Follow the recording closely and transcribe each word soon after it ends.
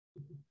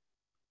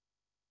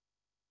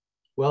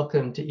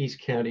Welcome to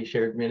East County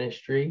Shared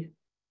Ministry.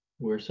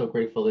 We're so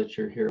grateful that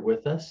you're here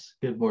with us.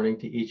 Good morning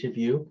to each of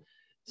you.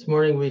 This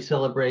morning we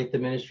celebrate the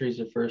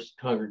ministries of First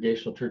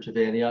Congregational Church of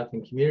Antioch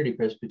and Community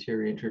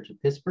Presbyterian Church of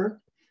Pittsburgh.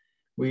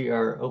 We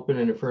are open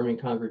and affirming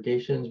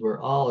congregations where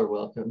all are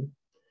welcome.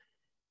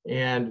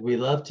 And we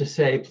love to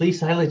say, please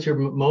silence your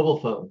mobile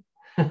phone.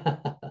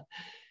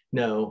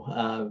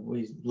 No,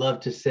 we love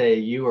to say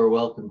you are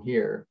welcome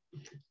here.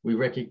 We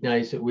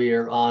recognize that we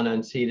are on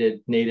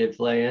unceded native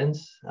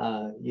lands,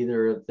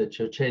 either of the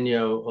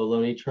Chochenyo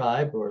Ohlone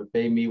tribe or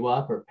Bay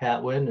Miwok or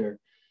Patwin or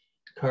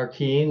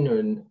Karkeen,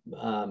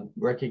 and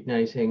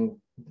recognizing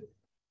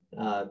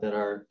that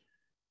our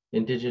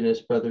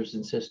Indigenous brothers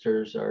and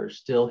sisters are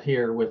still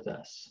here with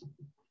us.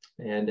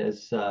 And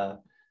as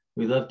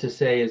we love to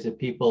say, as a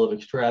people of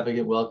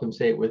extravagant welcome,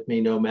 say it with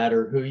me, no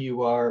matter who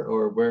you are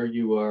or where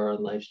you are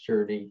on life's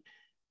journey,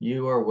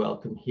 you are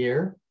welcome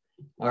here.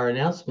 Our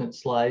announcement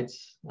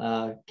slides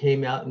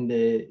came out in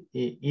the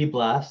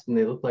e-blast, and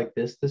they look like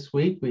this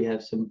week. We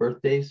have some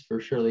birthdays for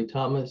Shirley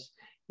Thomas,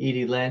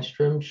 Edie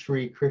Landstrom,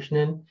 Shri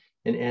Krishnan,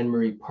 and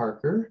Anne-Marie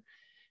Parker.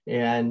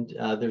 And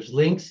there's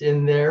links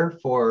in there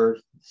for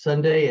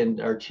Sunday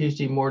and our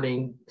Tuesday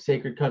morning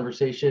Sacred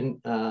Conversation,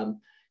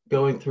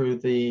 going through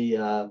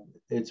the,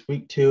 it's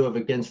week 2 of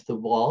Against the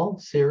Wall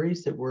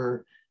series that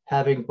we're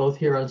having both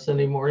here on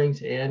Sunday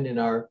mornings and in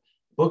our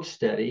book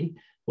study.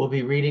 We'll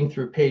be reading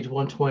through page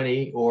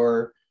 120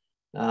 or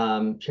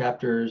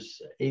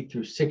chapters 8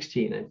 through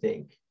 16, I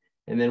think.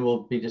 And then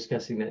we'll be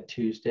discussing that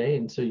Tuesday.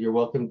 And so you're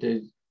welcome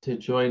to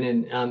join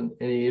in on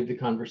any of the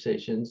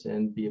conversations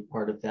and be a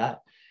part of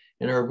that.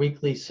 And our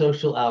weekly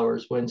social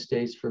hours,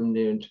 Wednesdays from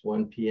noon to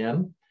 1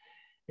 p.m.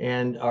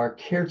 And our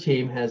care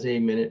team has a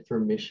minute for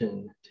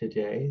mission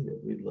today that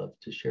we'd love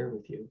to share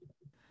with you.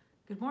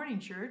 Good morning,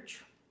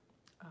 church.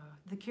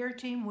 The care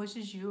team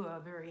wishes you a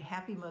very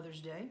happy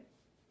Mother's Day.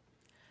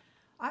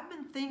 I've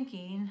been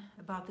thinking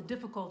about the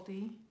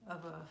difficulty of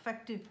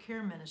effective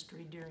care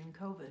ministry during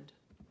COVID.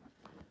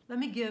 Let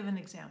me give an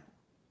example.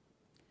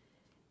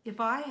 If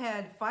I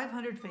had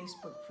 500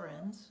 Facebook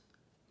friends,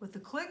 with the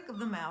click of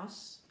the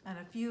mouse and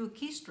a few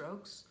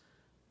keystrokes,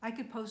 I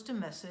could post a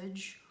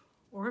message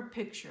or a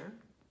picture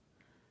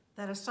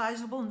that a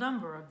sizable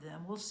number of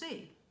them will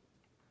see.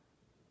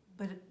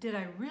 But did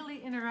I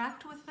really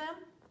interact with them?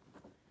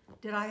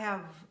 Did I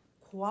have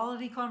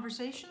quality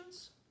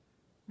conversations?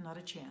 Not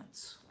a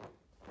chance.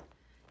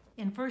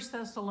 In 1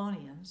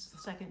 Thessalonians,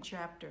 the 2nd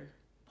chapter,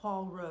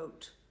 Paul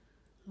wrote,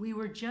 "We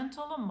were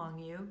gentle among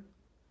you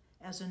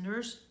as a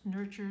nurse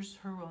nurtures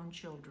her own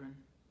children."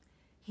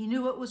 He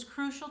knew it was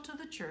crucial to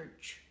the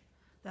church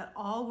that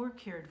all were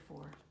cared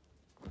for.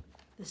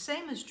 The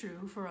same is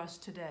true for us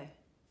today.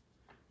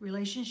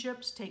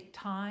 Relationships take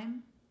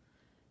time,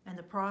 and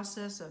the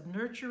process of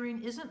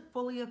nurturing isn't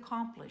fully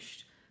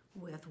accomplished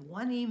with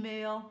one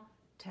email,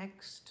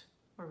 text,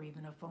 or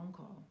even a phone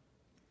call.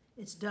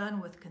 It's done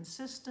with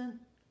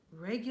consistent,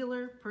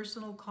 regular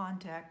personal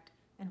contact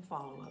and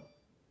follow-up.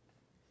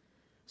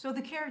 So the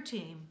care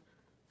team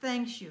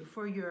thanks you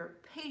for your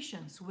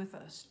patience with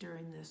us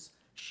during this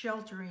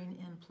sheltering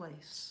in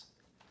place,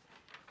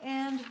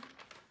 and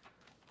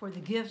for the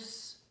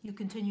gifts you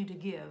continue to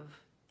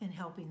give in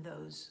helping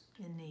those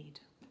in need.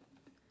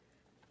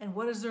 And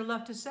what is there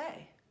left to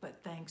say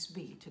but thanks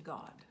be to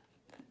God?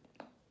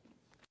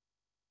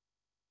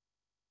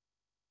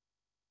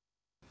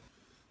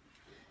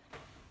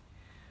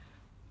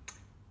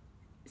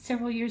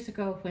 Several years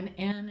ago, when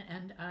Anne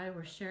and I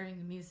were sharing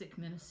the music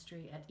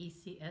ministry at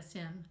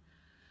ECSM,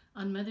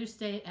 on Mother's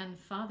Day and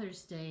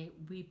Father's Day,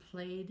 we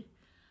played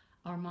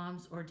our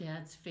mom's or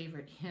dad's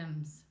favorite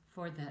hymns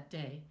for that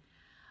day.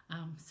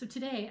 So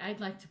today, I'd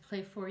like to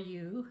play for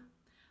you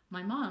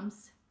my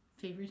mom's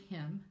favorite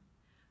hymn.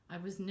 I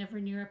was never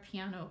near a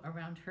piano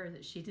around her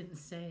that she didn't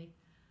say,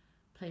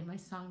 "Play my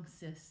song,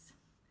 sis."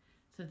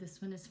 So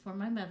this one is for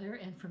my mother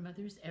and for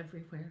mothers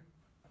everywhere.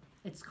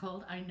 It's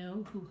called "I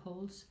Know Who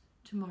Holds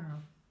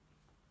Tomorrow."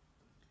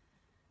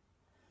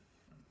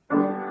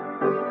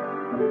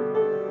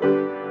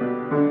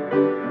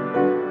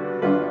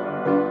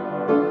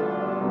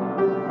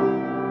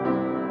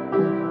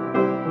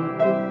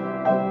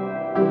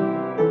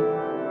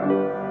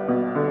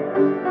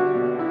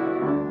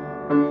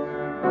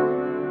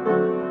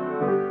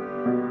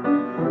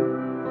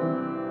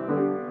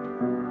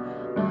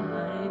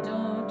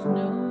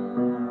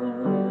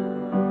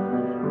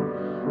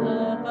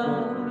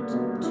 About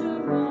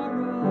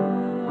tomorrow,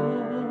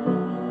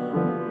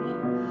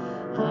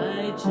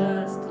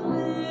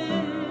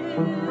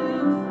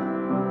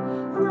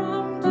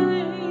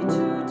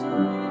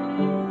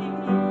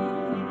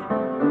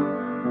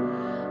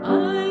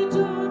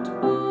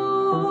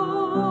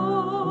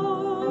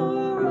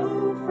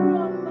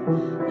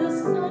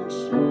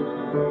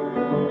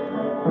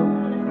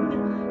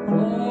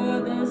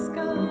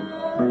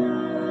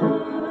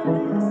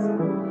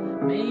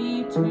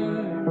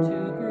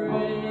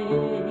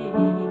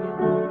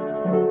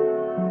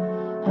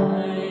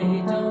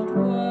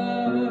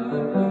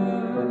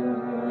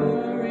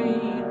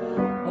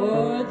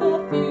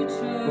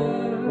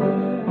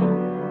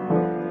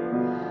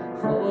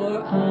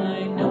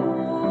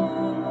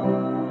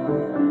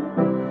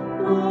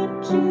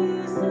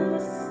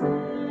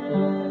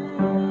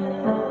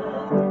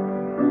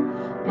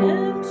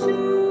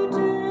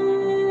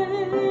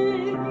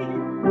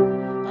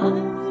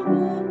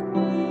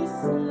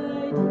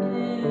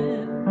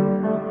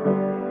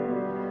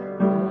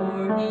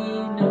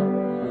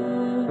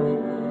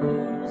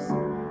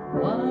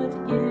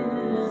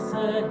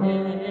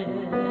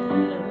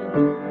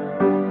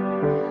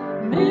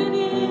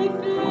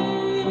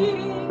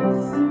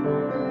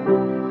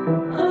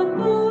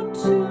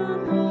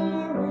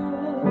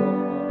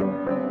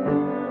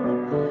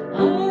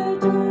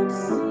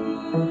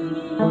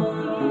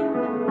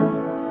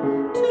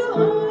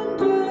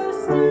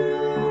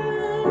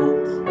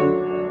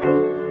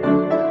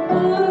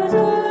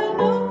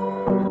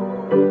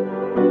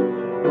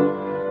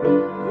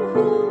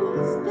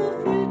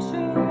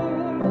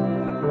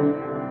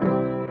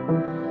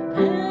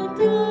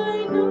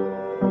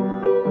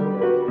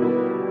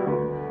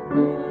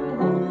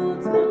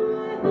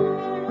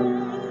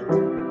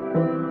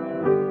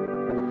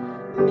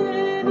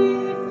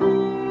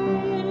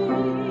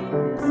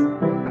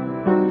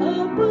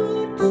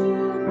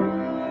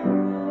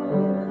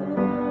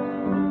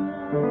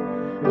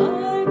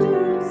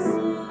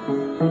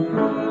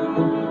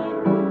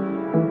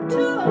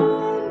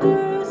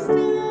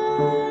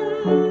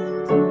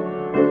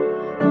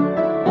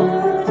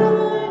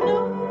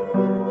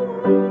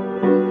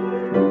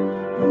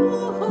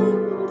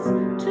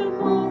 holds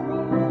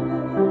tomorrow,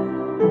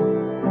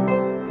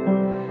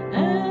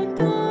 and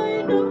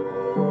I know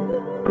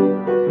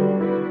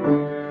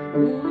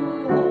who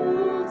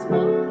holds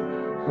my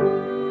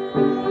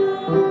hand.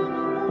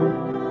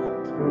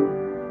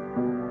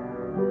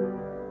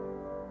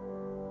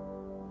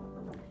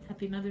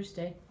 Happy Mother's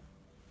Day.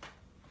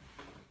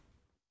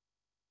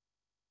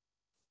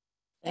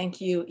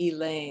 Thank you,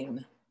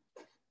 Elaine.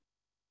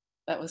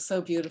 That was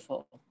so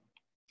beautiful.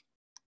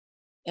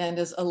 And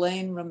as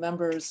Elaine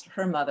remembers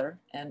her mother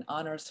and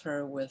honors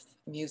her with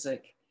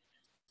music,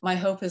 my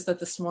hope is that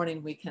this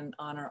morning we can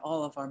honor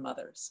all of our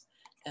mothers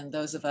and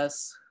those of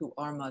us who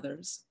are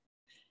mothers.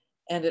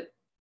 And it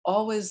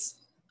always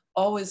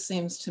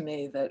seems to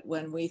me that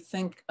when we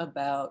think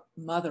about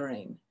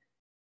mothering,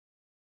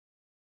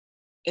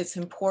 it's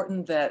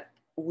important that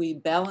we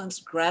balance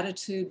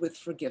gratitude with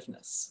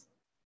forgiveness,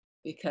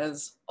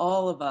 because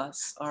all of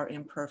us are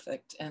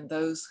imperfect, and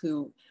those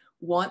who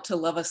want to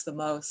love us the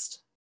most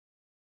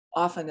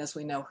often, as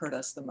we know, hurt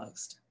us the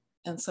most.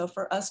 And so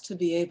for us to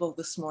be able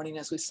this morning,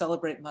 as we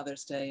celebrate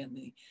Mother's Day and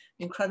the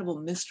incredible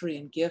mystery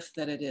and gift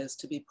that it is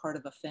to be part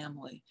of a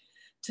family,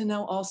 to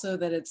know also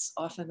that it's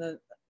often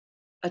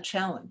a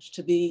challenge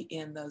to be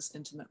in those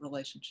intimate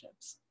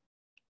relationships.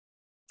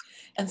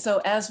 And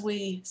so as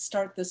we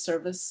start this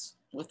service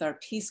with our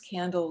peace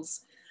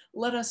candles,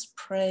 let us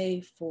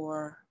pray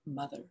for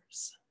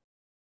mothers.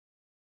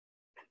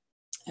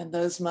 And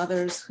those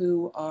mothers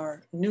who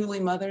are newly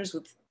mothers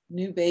with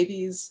new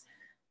babies,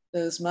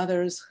 those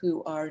mothers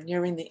who are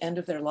nearing the end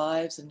of their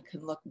lives and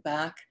can look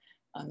back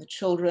on the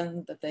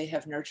children that they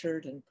have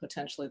nurtured and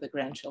potentially the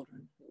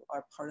grandchildren who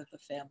are part of the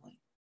family.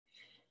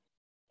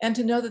 And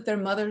to know that they're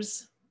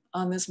mothers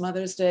on this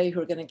Mother's Day who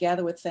are going to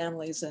gather with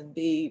families and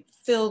be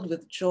filled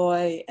with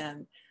joy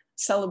and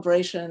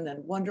celebration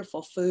and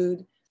wonderful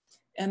food,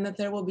 and that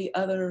there will be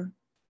other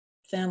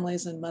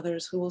families and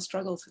mothers who will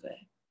struggle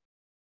today.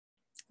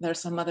 There are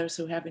some mothers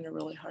who are having a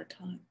really hard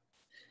time.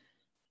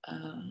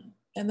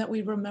 And that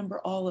we remember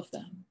all of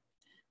them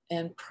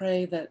and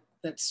pray that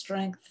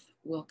strength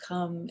will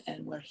come,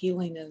 and where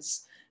healing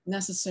is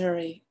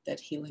necessary,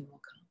 that healing will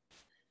come.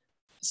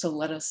 So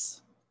let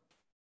us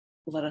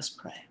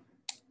pray.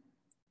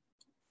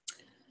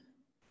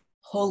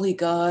 Holy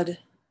God,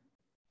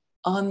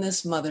 on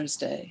this Mother's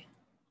Day,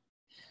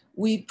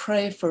 we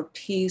pray for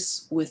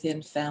peace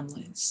within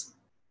families.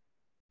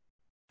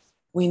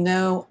 We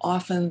know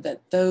often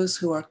that those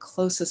who are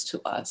closest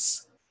to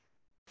us,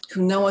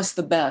 who know us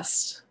the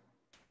best,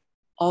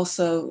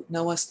 also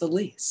know us the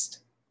least.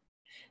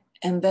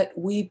 And that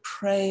we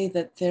pray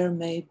that there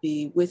may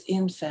be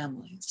within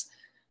families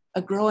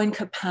a growing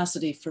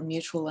capacity for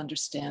mutual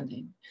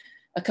understanding,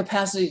 a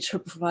capacity to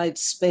provide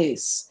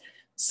space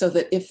so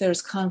that if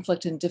there's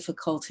conflict and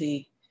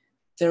difficulty,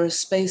 there is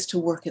space to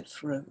work it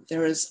through.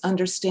 There is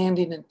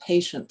understanding and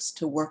patience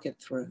to work it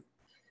through.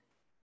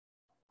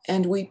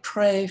 And we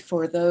pray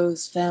for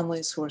those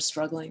families who are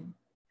struggling,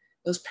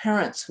 those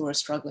parents who are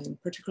struggling,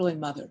 particularly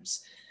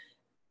mothers,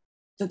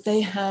 that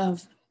they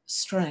have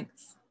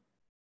strength,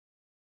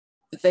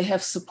 that they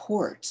have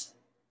support,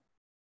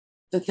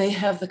 that they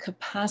have the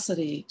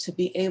capacity to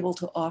be able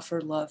to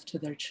offer love to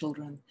their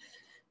children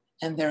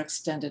and their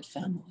extended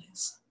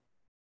families.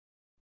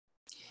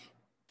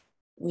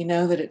 We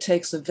know that it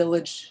takes a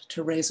village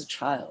to raise a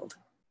child.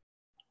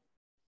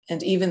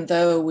 And even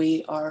though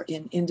we are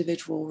in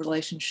individual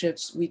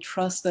relationships, we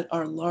trust that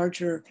our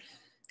larger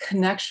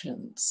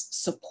connections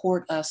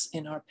support us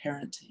in our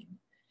parenting.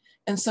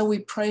 And so we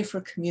pray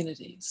for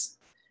communities.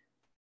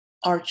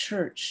 Our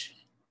church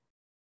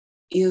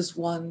is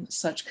one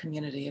such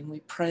community, and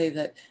we pray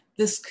that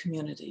this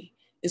community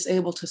is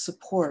able to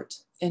support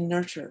and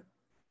nurture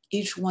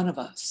each one of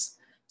us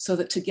so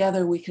that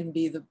together we can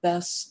be the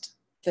best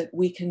that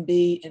we can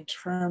be in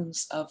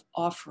terms of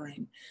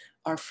offering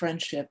our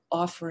friendship,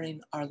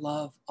 offering our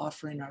love,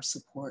 offering our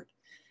support,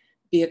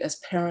 be it as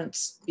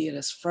parents, be it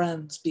as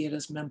friends, be it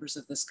as members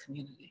of this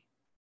community.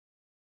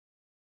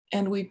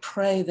 And we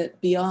pray that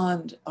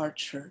beyond our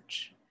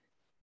church,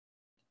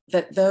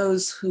 that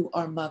those who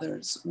are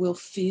mothers will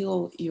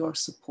feel your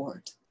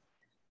support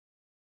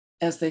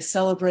as they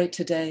celebrate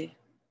today,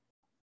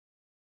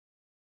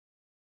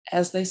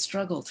 as they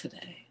struggle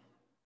today.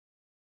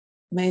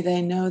 May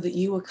they know that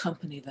you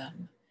accompany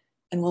them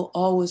and will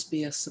always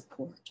be a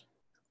support,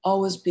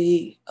 always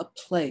be a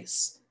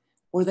place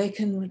where they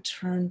can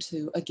return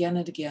to again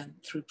and again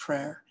through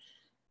prayer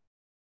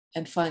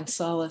and find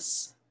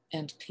solace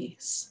and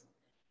peace.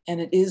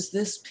 And it is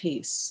this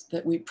peace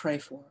that we pray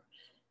for.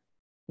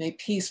 May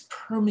peace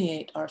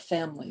permeate our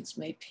families.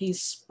 May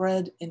peace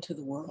spread into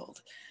the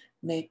world.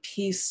 May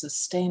peace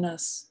sustain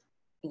us,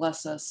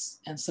 bless us,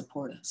 and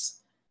support us.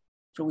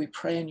 For we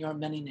pray in your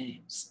many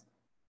names.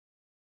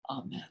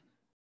 Amen.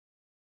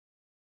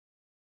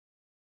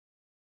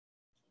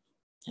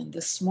 And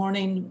this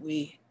morning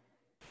we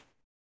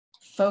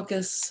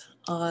focus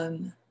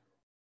on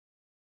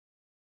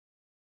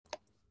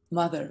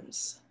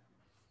mothers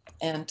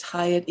and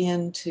tie it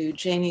into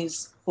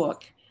Janie's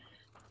book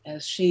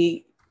as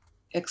she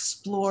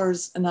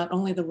explores not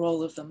only the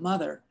role of the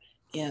mother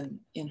in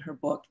her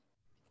book,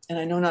 and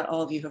I know not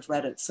all of you have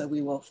read it, so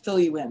we will fill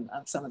you in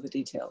on some of the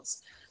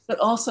details, but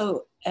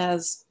also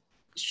as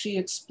she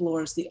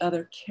explores the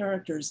other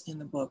characters in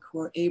the book who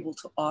are able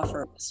to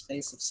offer a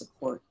space of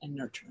support and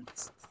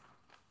nurturance.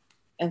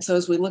 And so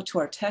as we look to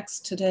our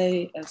text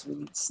today, as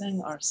we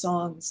sing our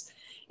songs,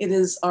 it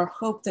is our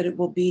hope that it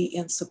will be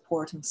in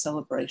support and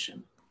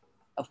celebration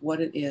of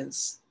what it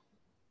is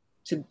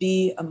to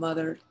be a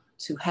mother,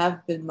 to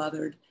have been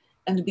mothered,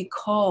 and to be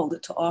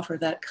called to offer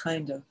that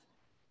kind of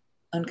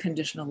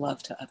unconditional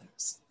love to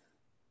others.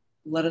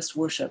 Let us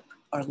worship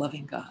our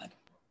loving God.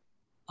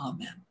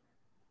 Amen.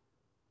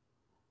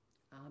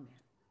 Amen.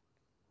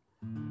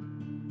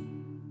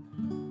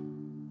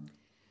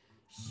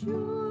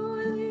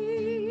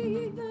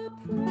 Surely the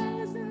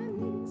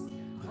presence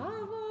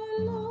of our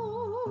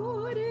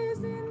Lord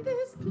is in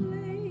this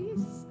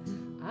place.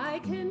 I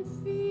can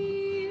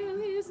feel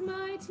his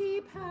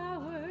mighty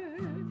power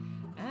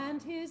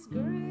and his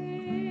grace.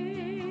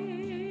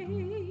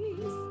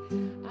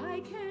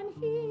 I can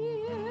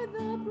hear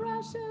the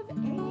brush of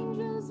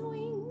angels'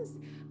 wings.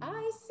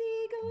 I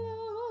see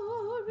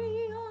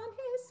glory on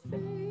his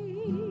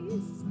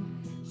face.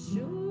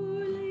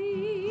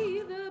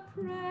 Surely the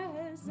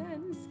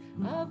presence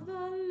of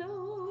the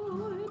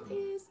Lord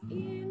is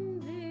in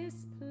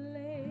this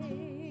place.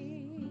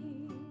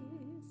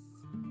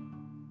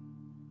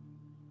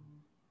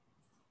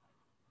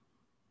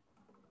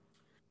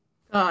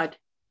 God,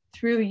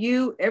 through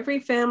you, every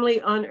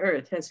family on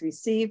earth has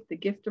received the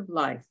gift of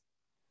life.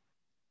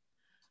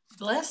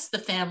 Bless the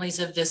families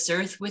of this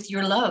earth with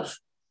your love.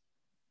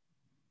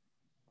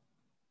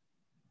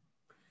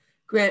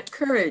 Grant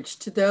courage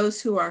to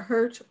those who are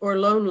hurt or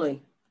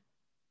lonely.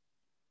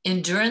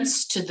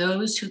 Endurance to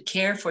those who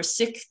care for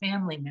sick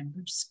family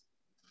members.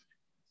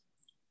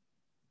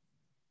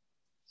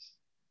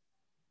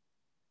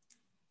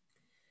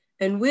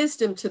 And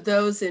wisdom to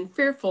those in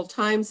fearful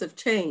times of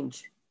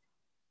change.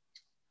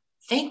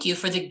 Thank you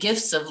for the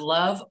gifts of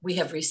love we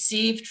have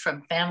received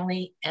from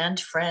family and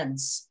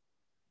friends.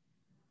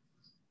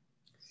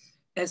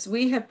 As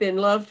we have been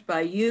loved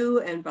by you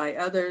and by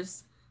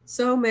others,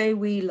 so may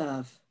we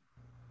love.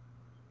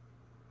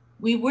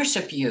 We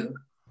worship you,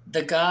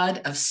 the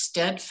God of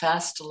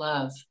steadfast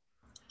love.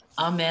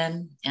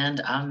 Amen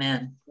and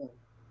amen.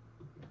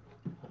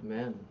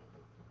 Amen.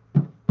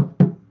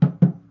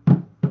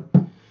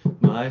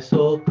 My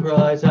soul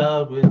cries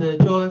out with a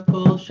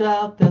joyful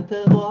shout that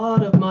the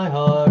Lord of my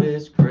heart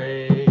is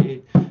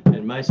great,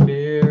 and my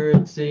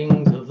spirit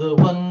sings of the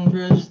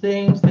wondrous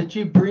things that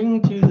you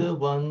bring to the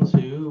ones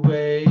who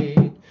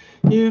wait.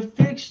 You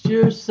fixed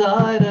your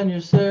sight on your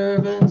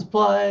servant's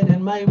plight,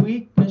 and my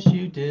weakness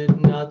you did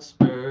not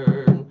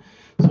spurn.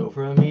 So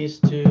from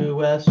east to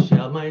west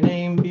shall my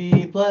name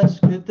be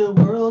blessed, could the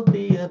world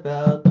be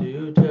about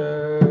to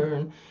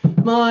turn.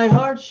 My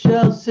heart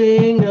shall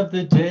sing of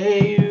the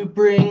day you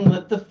bring,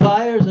 let the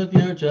fires of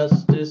your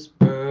justice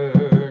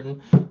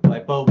burn.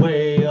 Wipe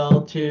away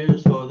all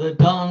tears, for the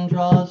dawn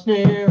draws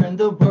near, and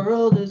the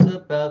world is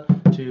about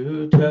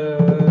to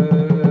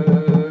turn.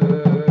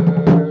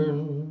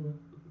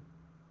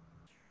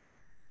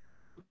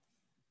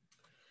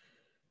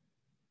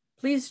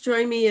 Please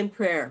join me in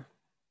prayer.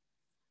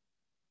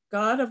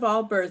 God of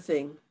all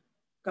birthing,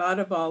 God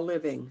of all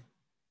living,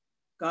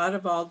 God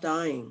of all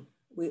dying,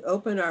 we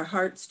open our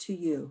hearts to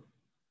you.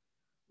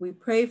 We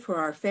pray for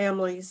our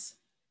families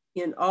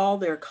in all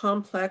their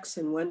complex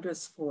and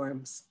wondrous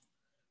forms,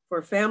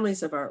 for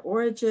families of our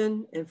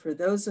origin and for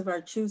those of our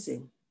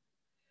choosing.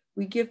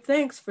 We give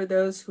thanks for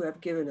those who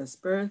have given us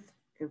birth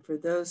and for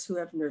those who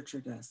have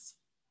nurtured us.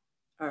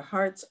 Our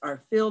hearts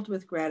are filled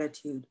with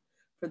gratitude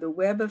for the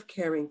web of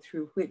caring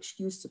through which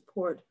you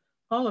support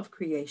all of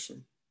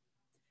creation.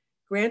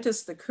 Grant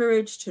us the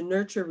courage to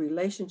nurture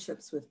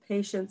relationships with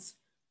patience,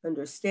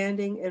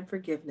 understanding, and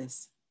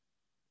forgiveness.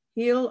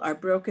 Heal our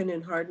broken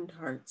and hardened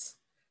hearts,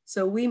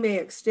 so we may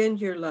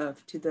extend your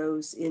love to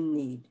those in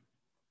need.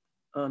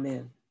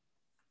 Amen.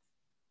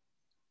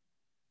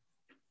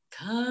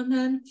 Come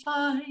and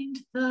find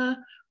the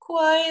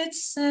quiet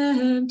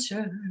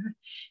center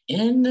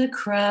in the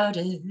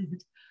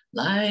crowded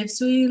lives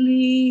we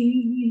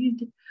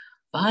lead.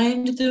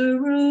 Find the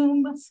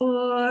room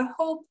for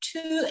hope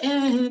to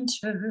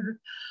enter.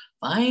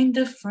 Find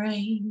the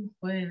frame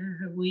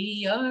where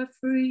we are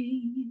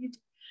freed.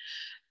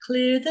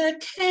 Clear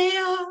the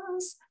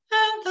chaos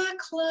and the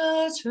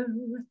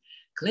clutter.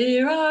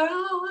 Clear our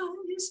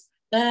eyes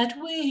that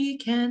we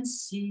can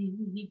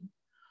see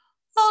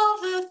all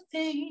the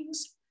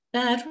things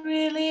that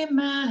really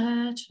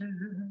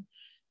matter.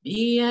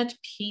 Be at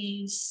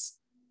peace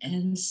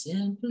and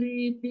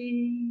simply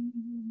be.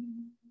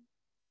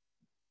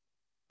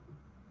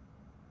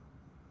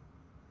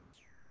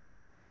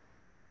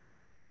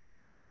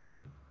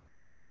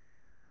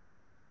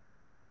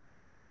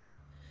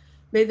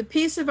 May the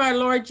peace of our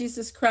Lord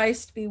Jesus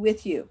Christ be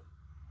with you.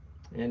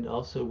 And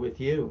also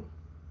with you.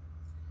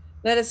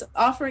 Let us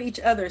offer each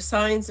other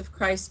signs of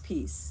Christ's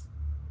peace.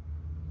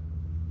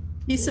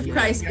 Peace of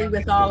Christ be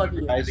with all of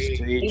you. Nice to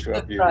each Peace of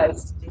of you.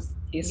 Christ.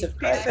 Peace of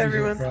Christ. Peace,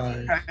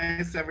 everyone.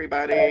 Thanks,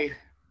 everybody.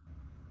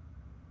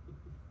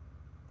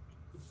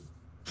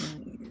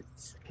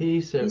 Peace,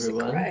 Peace of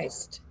everyone.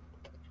 Christ.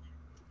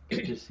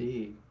 Good to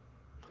see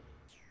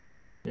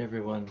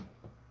everyone.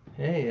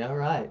 Hey, all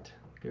right,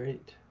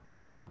 great.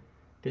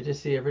 Good to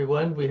see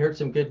everyone. We heard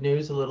some good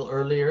news a little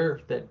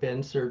earlier that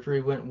Ben's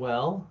surgery went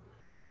well,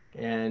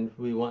 and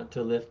we want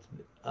to lift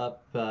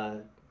up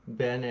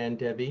Ben and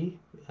Debbie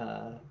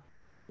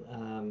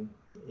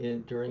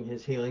during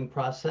his healing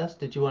process.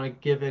 Did you want to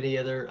give any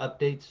other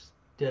updates,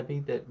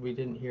 Debbie, that we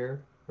didn't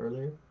hear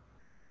earlier?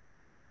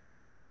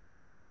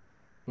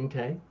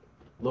 Okay.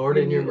 Lord,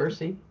 in your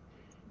mercy,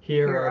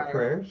 hear our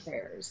prayers.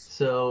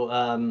 So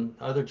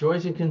are there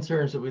joys and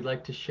concerns that we'd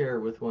like to share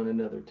with one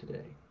another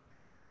today?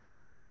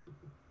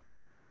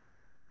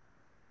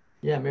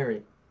 Yeah,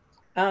 Mary.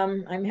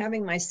 I'm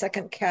having my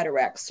second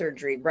cataract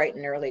surgery bright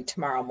and early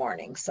tomorrow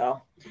morning.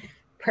 So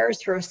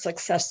prayers for a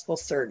successful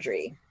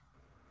surgery.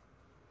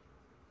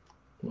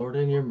 Lord,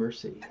 in your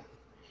mercy,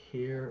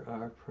 hear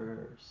our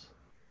prayers.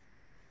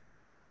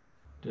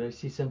 Did I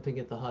see something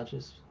at the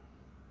Hodges?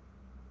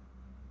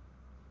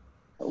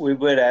 We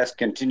would ask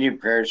continued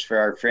prayers for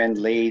our friend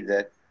Lee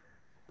that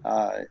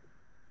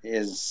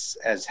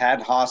has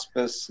had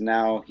hospice.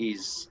 Now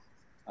he's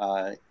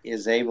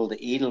is able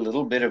to eat a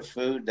little bit of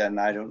food, and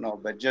I don't know,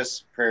 but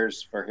just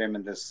prayers for him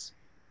in this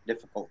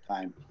difficult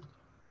time.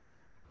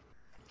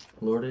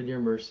 Lord, in your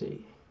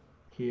mercy,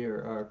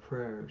 hear our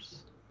prayers.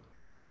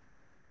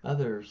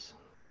 Others,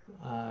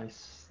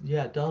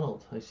 yeah,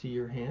 Donald, I see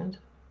your hand.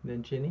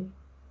 Then Ginny.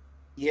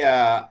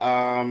 Yeah,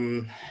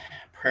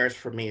 prayers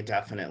for me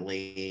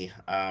definitely,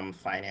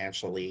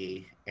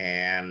 financially,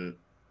 and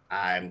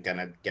I'm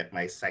gonna get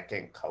my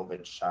second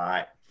COVID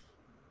shot,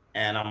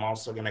 and I'm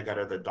also gonna go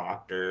to the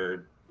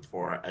doctor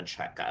for a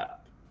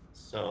checkup.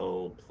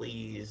 So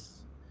please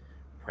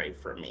pray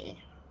for me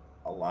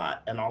a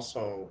lot, and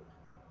also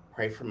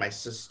pray for my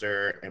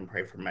sister and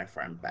pray for my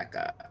friend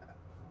Becca.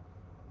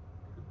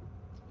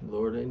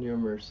 Lord, in your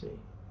mercy,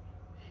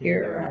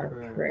 Hear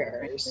our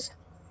prayers.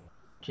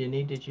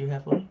 Ginny, did you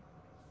have one?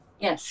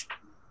 Yes.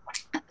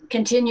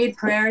 Continued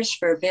prayers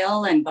for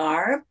Bill and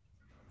Barb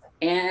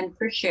and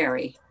for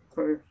Sherry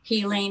for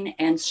healing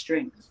and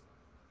strength.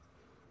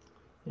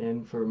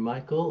 And for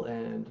Michael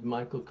and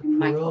Michael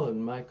Capuro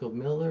and Michael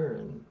Miller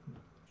and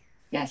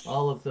yes,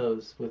 all of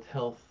those with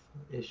health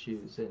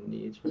issues and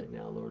needs right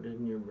now, Lord,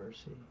 in your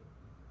mercy.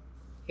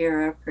 Hear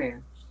our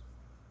prayers.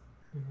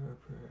 Hear our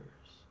prayers.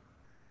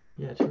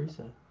 Yeah,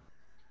 Teresa.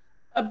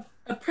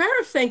 A prayer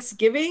of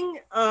thanksgiving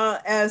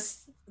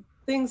as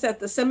things at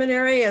the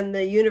seminary and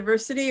the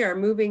university are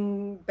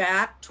moving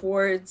back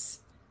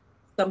towards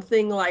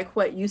something like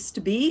what used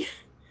to be.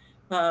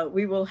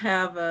 We will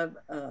have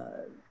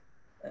a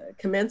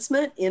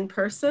commencement in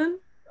person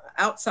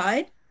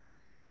outside.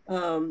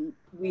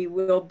 We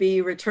will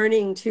be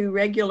returning to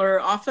regular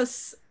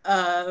office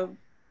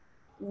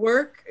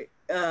work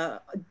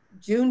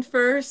June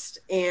 1st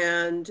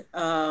and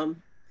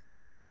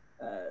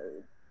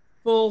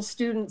full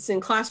students in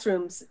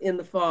classrooms in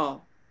the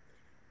fall.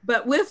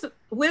 But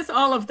with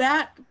all of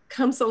that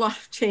comes a lot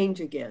of change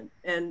again.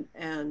 And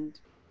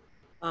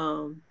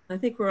I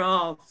think we're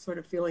all sort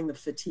of feeling the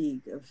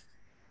fatigue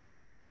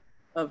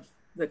of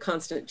the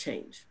constant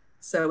change.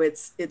 So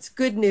it's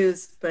good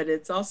news, but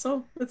it's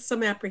also with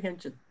some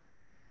apprehension.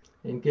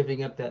 And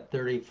giving up that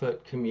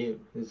 30-foot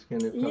commute is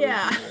going to probably be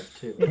hard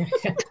too.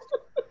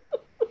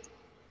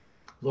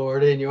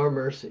 Lord, in your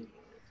mercy.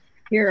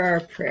 Hear our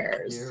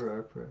prayers. Hear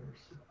our prayers.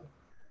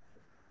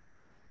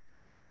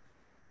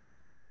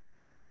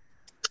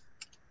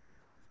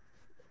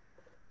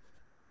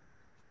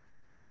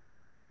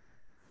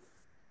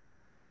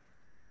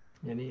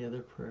 Any other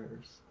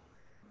prayers?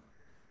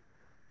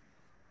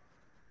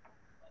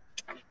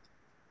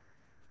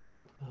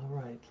 All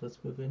right, let's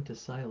move into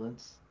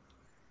silence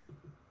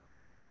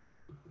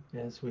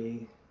as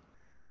we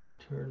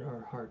turn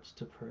our hearts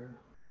to prayer.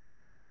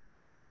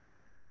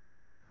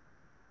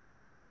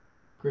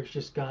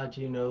 Gracious God,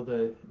 you know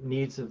the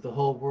needs of the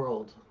whole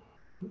world.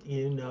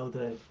 You know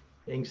the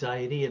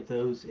anxiety of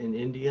those in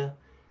India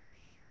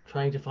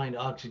trying to find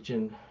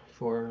oxygen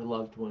for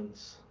loved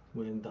ones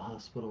when the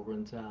hospital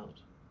runs out.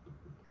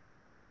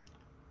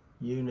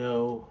 You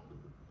know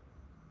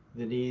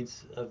the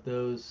needs of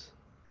those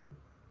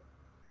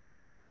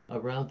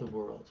around the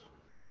world.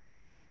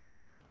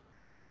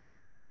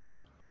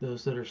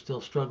 Those that are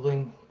still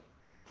struggling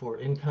for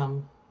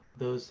income,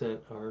 those that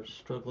are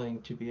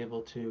struggling to be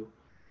able to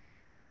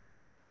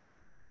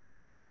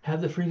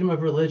have the freedom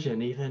of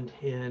religion, even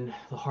in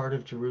the heart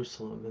of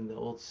Jerusalem, in the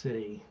old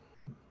city.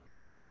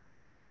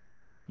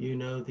 You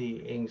know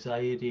the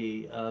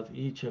anxiety of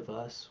each of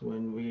us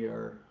when we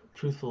are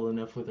truthful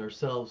enough with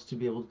ourselves to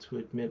be able to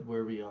admit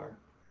where we are.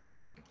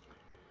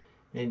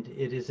 And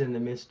it is in the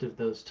midst of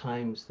those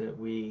times that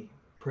we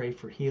pray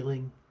for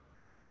healing,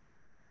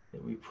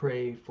 that we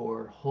pray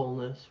for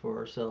wholeness for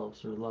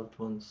ourselves or loved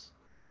ones.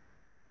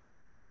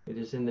 It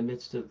is in the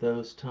midst of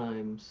those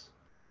times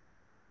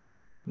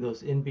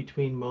those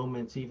in-between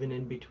moments, even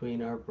in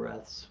between our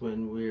breaths,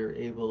 when we're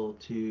able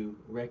to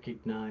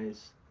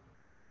recognize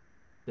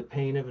the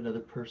pain of another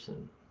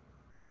person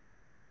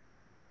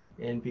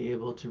and be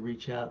able to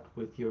reach out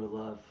with your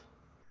love,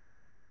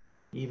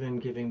 even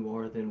giving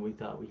more than we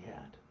thought we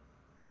had.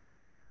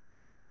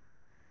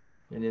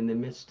 And in the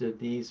midst of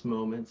these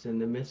moments, in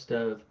the midst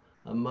of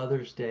a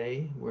Mother's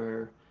Day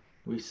where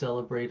we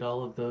celebrate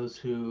all of those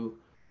who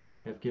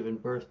have given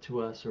birth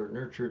to us or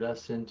nurtured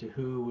us into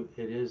who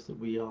it is that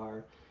we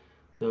are,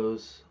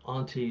 those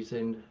aunties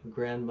and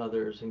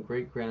grandmothers and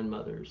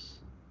great-grandmothers,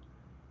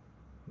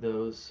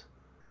 those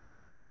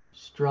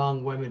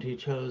strong women who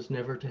chose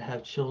never to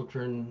have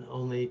children,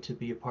 only to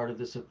be a part of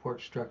the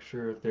support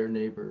structure of their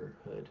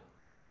neighborhood.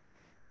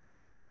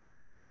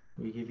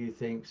 We give you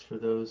thanks for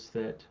those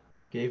that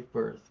gave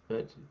birth,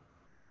 but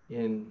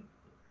in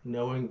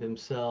knowing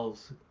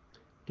themselves,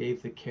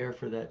 gave the care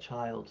for that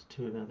child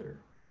to another.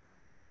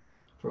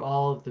 For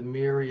all of the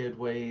myriad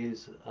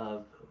ways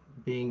of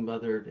being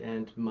mothered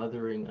and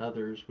mothering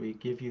others, we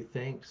give you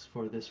thanks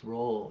for this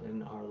role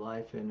in our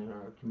life and in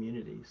our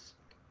communities.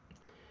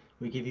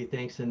 We give you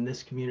thanks in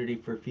this community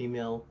for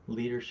female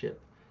leadership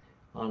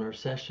on our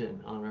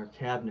session, on our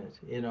cabinet,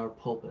 in our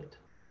pulpit.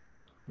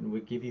 And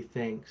we give you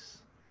thanks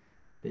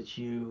that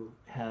you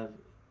have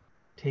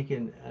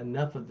taken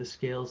enough of the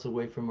scales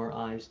away from our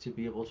eyes to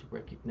be able to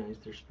recognize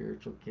their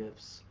spiritual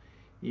gifts,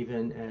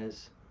 even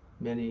as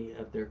many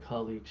of their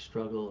colleagues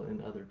struggle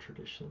in other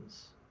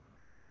traditions.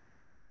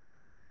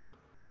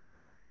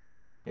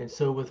 And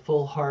so with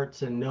full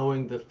hearts and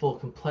knowing the full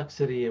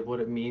complexity of what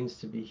it means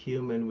to be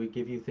human, we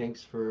give you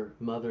thanks for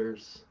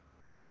mothers,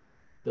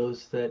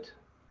 those that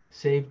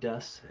saved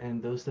us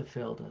and those that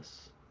failed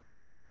us.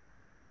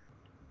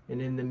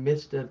 And in the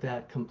midst of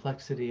that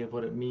complexity of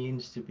what it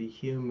means to be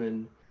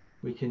human,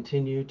 we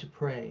continue to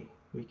pray.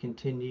 We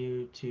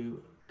continue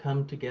to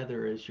come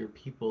together as your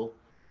people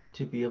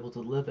to be able to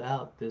live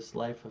out this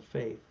life of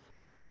faith,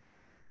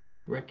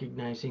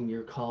 recognizing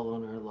your call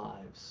on our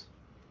lives.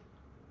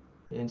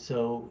 And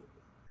so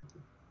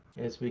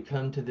as we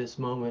come to this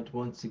moment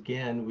once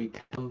again, we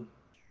come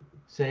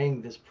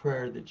saying this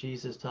prayer that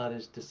Jesus taught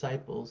his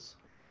disciples,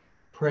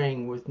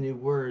 praying with new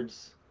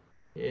words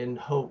in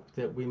hope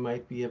that we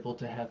might be able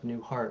to have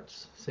new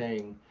hearts,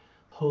 saying,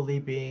 "Holy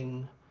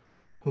being,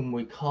 whom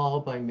we call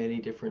by many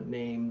different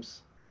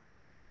names,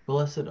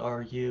 blessed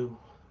are you,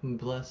 and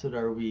blessed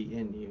are we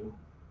in you.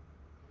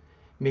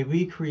 May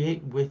we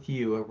create with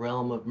you a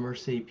realm of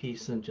mercy,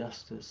 peace, and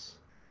justice.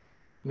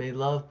 May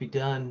love be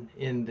done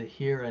in the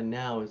here and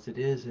now as it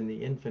is in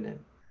the infinite.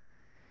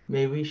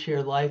 May we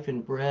share life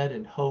in bread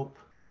and hope.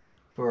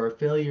 For our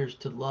failures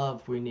to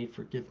love, we need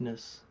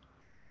forgiveness.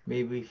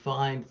 May we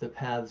find the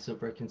paths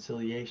of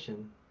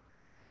reconciliation.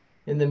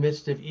 In the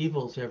midst of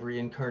evils, every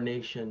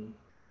incarnation,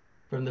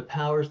 from the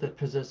powers that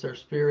possess our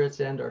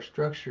spirits and our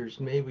structures,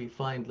 may we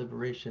find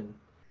liberation.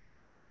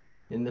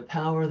 In the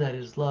power that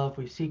is love,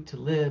 we seek to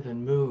live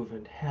and move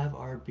and have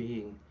our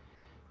being.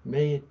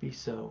 May it be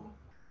so,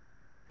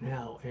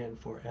 now and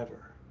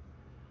forever.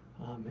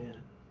 Amen.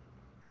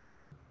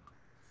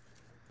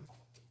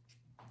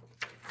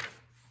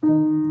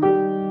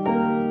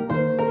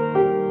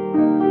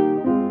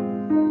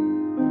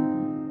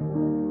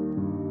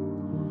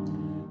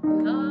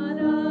 God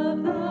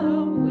of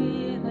the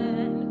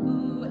women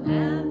who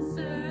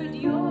answered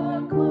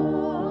your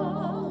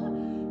call,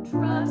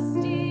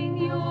 trusting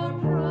your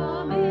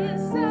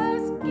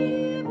promises,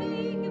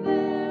 giving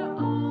their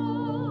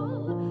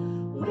all.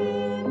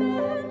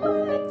 Women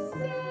like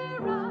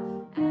Sarah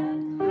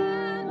and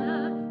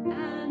Hannah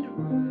and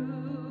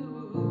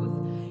Ruth,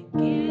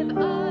 give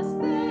us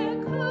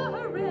their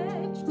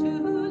courage to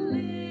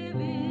live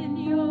in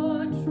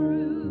your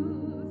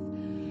truth.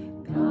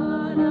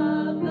 God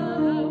of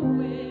the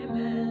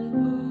women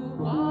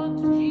who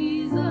walked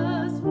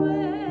Jesus'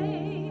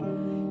 way,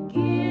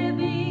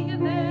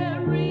 giving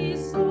their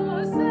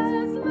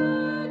resources,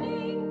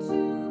 learning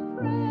to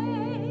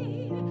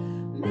pray.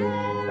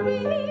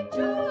 Mary,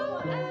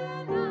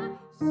 Joanna,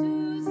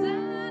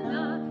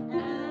 Susanna,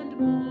 and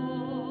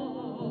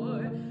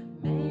more.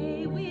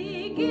 May we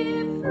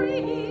give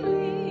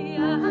freely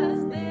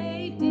as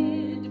they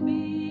did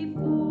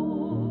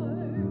before.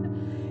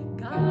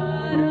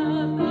 God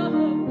of the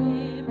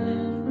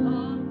women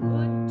long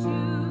put to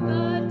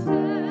the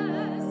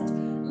test,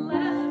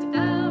 left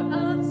out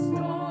of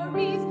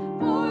stories,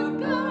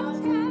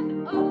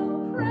 forgotten,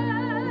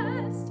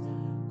 oppressed,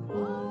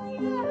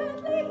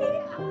 quietly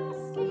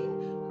asking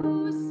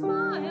who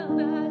smiled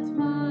at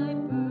my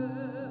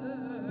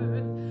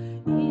birth.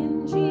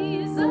 In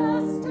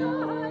Jesus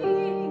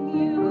dying,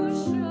 you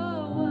show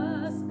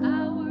us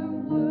our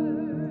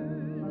worth.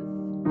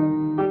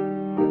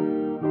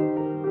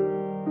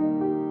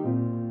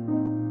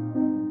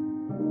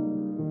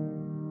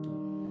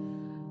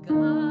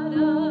 God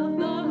of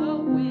the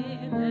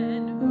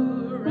women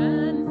who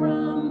ran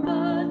from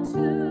the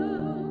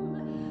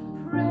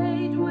tomb,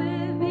 prayed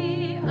with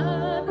the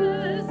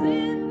others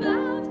in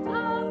that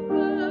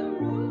upper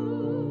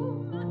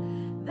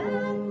room,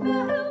 then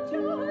felt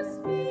your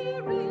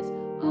spirit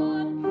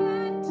on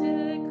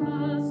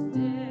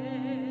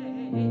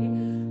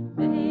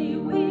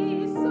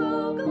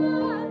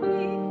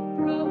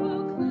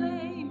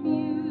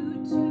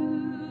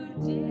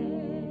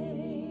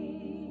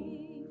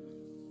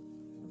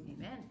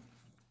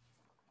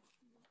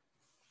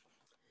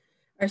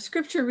Our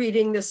scripture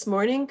reading this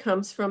morning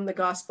comes from the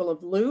Gospel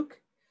of Luke,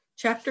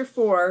 chapter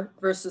 4,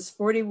 verses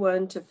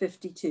 41 to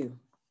 52.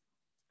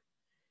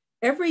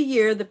 Every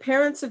year, the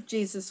parents of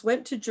Jesus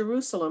went to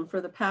Jerusalem for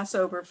the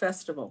Passover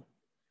festival.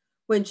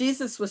 When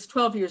Jesus was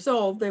 12 years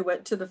old, they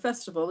went to the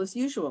festival as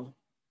usual.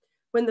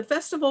 When the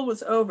festival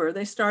was over,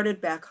 they started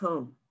back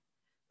home.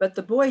 But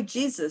the boy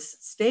Jesus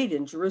stayed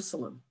in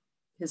Jerusalem.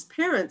 His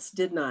parents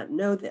did not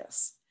know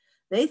this.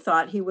 They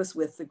thought he was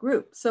with the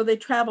group, so they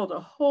traveled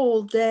a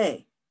whole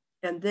day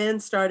and then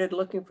started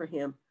looking for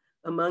him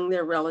among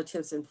their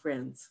relatives and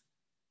friends.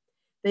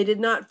 They did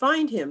not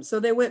find him, so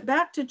they went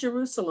back to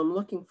Jerusalem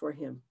looking for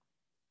him.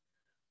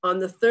 On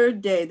the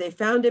third day, they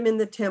found him in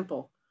the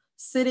temple,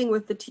 sitting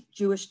with the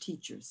Jewish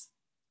teachers,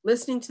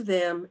 listening to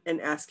them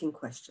and asking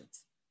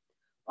questions.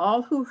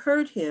 All who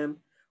heard him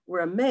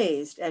were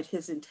amazed at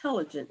his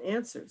intelligent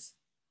answers.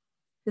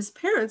 His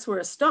parents were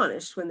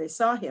astonished when they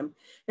saw him,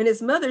 and his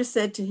mother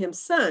said to him,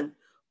 "Son,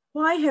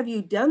 why have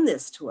you done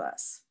this to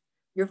us?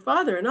 Your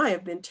father and I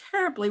have been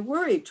terribly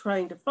worried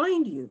trying to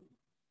find you."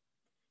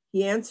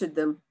 He answered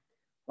them,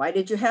 "Why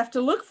did you have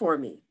to look for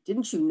me?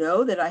 Didn't you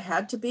know that I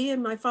had to be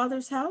in my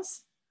father's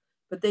house?"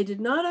 But they did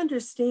not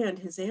understand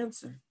his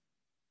answer.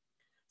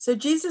 So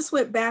Jesus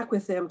went back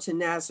with them to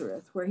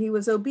Nazareth, where he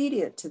was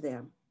obedient to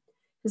them.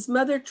 His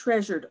mother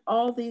treasured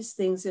all these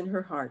things in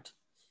her heart.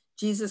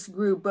 Jesus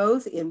grew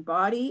both in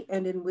body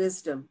and in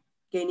wisdom,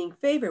 gaining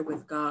favor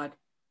with God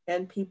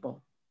and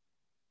people.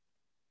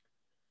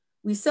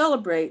 We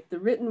celebrate the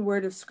written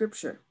word of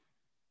Scripture.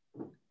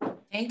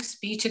 Thanks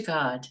be to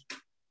God.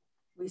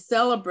 We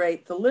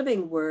celebrate the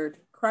living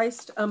word,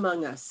 Christ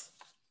among us.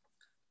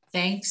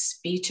 Thanks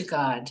be to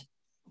God.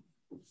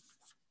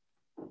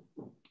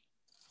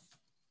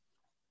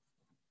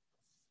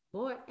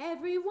 For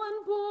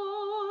everyone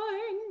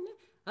born,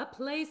 a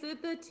place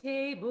at the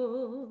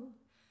table.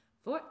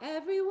 For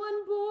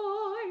everyone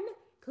born,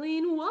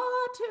 clean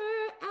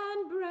water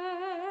and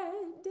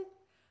bread.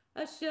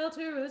 A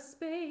shelter, a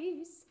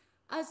space,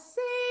 a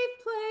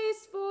safe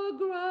place for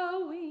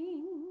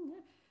growing.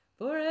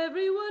 For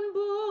everyone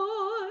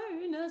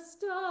born, a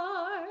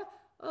star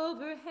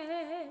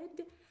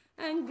overhead.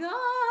 And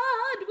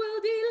God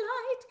will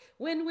delight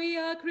when we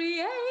are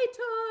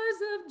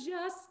creators of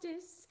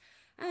justice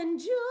and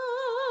joy,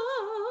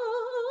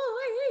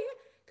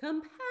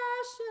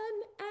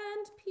 compassion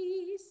and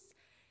peace.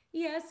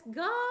 Yes,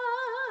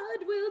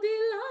 God will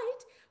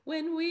delight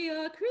when we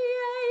are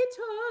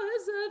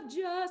creators of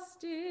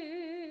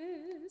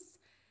justice,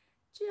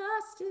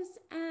 justice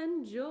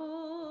and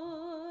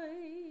joy.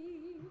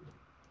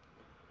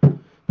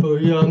 For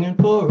young and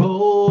for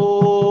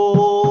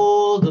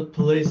old, a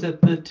place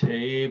at the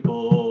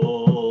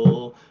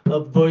table, a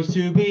voice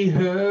to be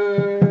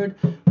heard,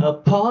 a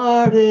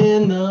part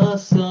in the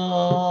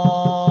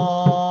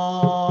song.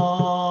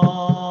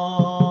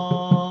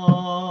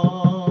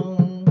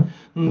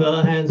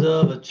 The hands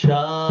of a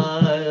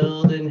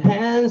child in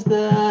hands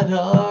that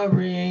are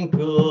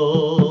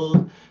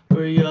wrinkled,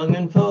 for young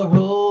and for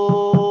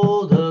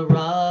old, a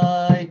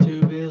right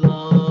to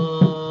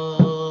belong.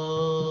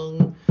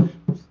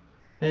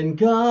 And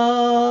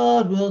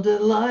God will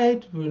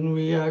delight when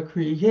we are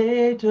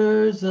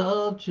creators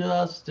of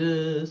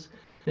justice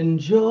and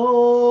joy,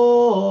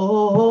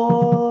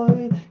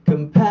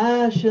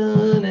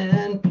 compassion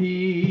and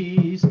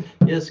peace.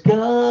 Yes,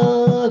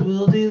 God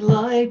will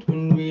delight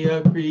when we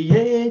are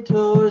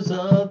creators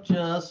of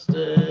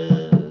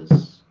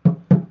justice,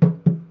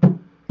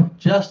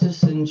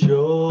 justice and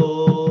joy.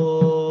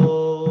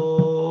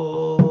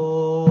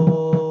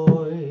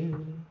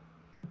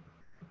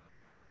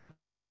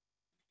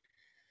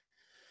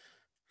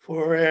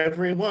 For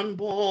everyone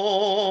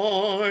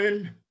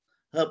born,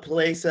 a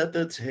place at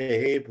the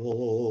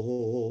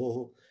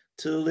table,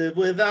 to live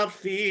without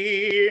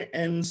fear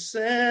and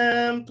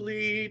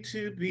simply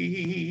to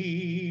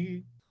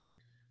be,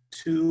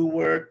 to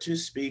work, to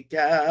speak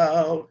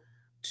out,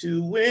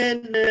 to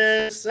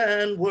witness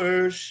and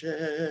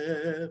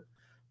worship.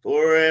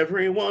 For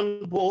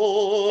everyone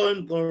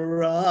born, the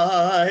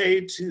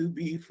right to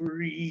be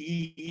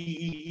free.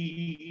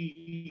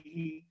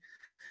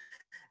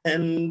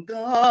 And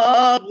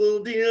God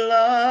will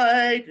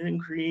delight in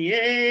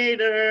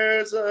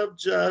creators of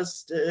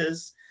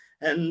justice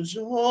and joy,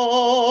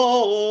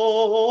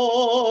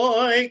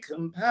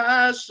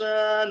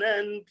 compassion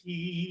and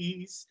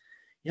peace.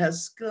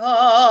 Yes,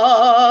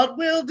 God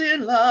will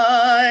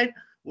delight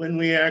when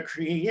we are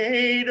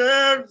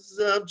creators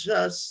of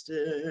justice,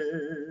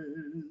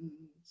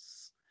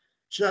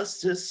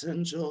 justice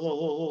and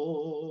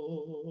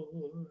joy.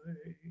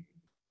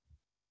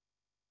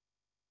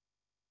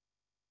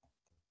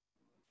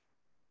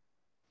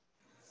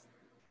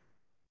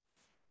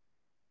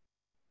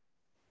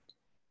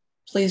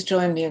 Please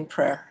join me in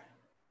prayer.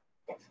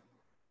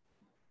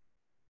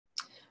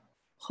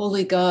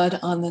 Holy God,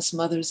 on this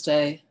Mother's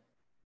Day,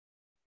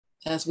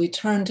 as we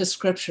turn to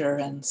Scripture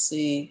and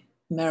see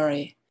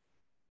Mary,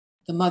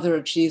 the mother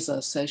of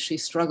Jesus, as she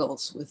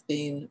struggles with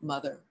being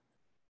mother,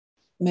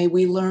 may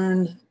we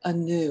learn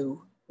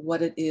anew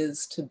what it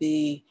is to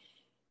be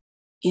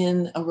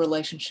in a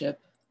relationship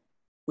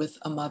with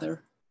a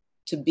mother,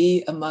 to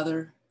be a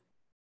mother,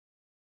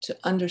 to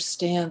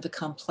understand the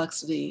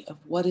complexity of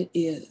what it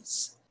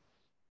is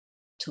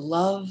to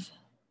love,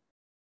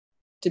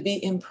 to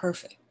be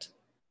imperfect,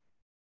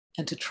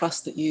 and to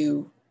trust that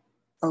you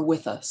are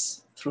with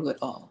us through it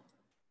all.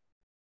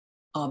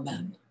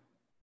 Amen.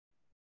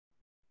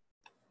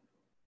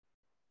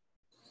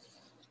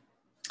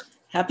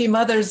 Happy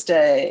Mother's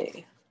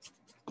Day.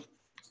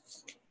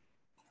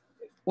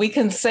 We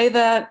can say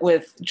that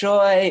with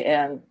joy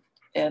and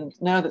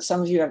know that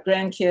some of you have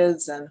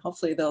grandkids and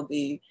hopefully they'll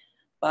be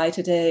by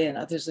today, and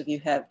others of you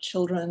have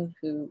children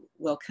who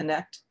will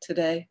connect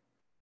today.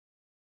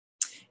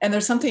 And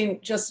there's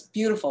something just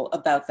beautiful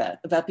about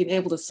that, about being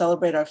able to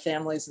celebrate our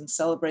families and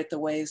celebrate the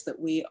ways that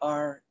we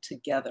are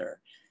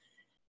together.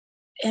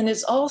 And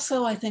it's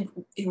also, I think,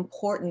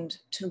 important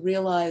to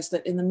realize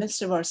that in the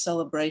midst of our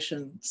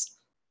celebrations,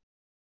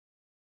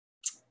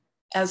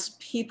 as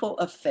people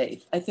of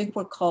faith, I think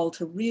we're called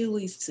to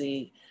really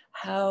see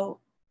how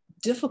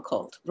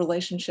difficult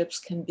relationships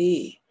can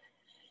be.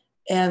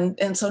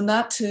 And so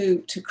not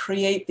to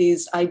create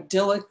these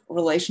idyllic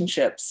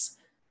relationships,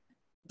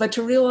 but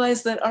to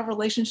realize that our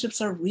relationships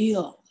are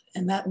real.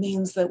 And that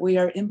means that we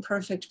are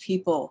imperfect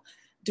people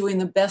doing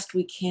the best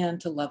we can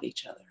to love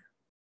each other.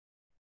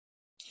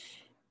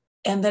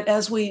 And that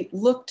as we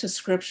look to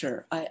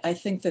Scripture, I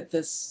think that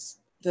this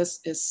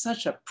is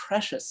such a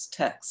precious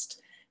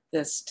text,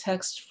 this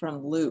text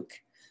from Luke,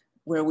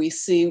 where we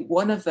see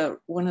one of the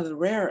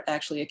rare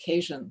actually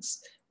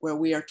occasions where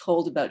we are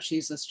told about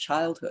Jesus'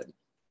 childhood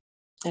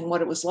and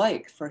what it was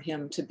like for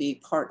him to be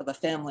part of a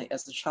family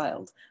as a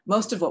child.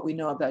 Most of what we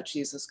know about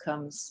Jesus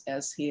comes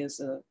as he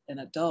is an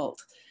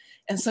adult.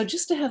 And so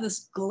just to have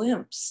this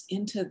glimpse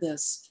into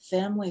this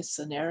family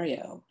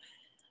scenario,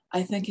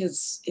 I think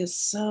is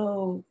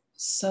so,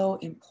 so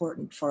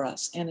important for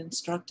us and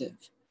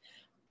instructive.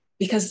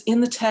 Because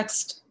in the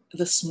text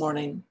this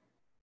morning,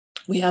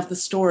 we have the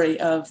story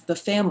of the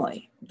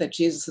family that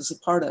Jesus is a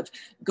part of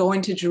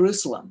going to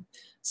Jerusalem.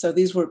 So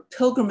these were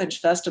pilgrimage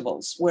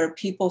festivals where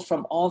people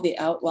from all the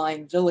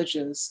outlying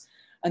villages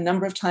a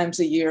number of times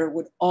a year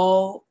would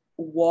all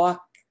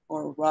walk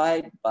or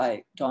ride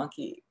by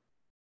donkey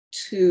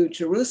to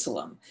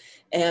Jerusalem.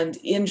 And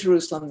in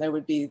Jerusalem, there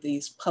would be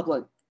these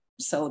public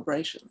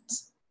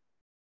celebrations.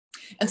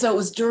 And so it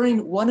was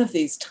during one of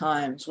these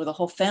times where the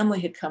whole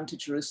family had come to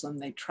Jerusalem.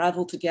 They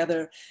traveled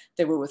together.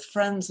 They were with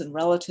friends and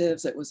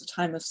relatives. It was a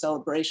time of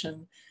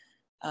celebration,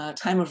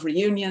 time of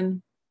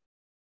reunion,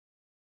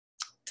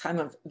 time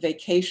of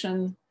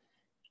vacation,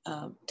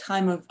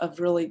 time of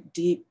really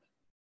deep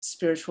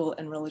spiritual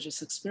and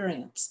religious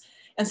experience.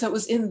 And so it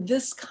was in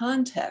this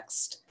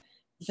context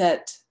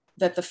that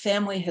the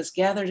family has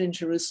gathered in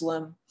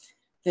Jerusalem.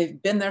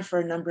 They've been there for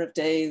a number of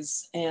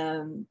days,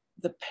 and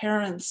the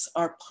parents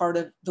are part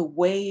of the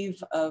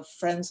wave of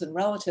friends and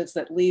relatives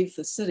that leave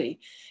the city.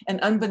 And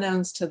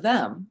unbeknownst to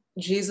them,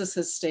 Jesus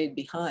has stayed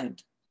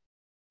behind.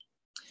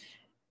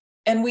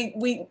 And we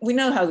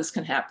know how this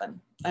can happen.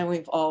 And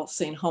we've all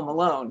seen Home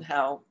Alone,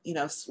 how,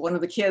 one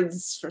of the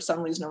kids for some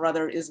reason or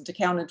other isn't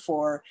accounted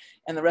for,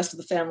 and the rest of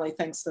the family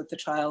thinks that the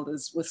child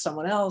is with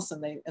someone else,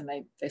 and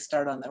they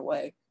start on their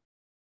way.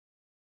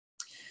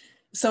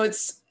 So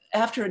it's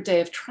after a day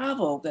of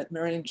travel that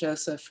Mary and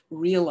Joseph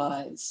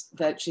realize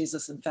that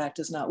Jesus, in fact,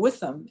 is not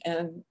with them,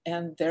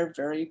 and they're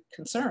very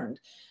concerned.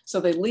 So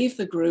they leave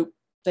the group,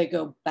 they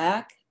go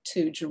back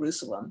to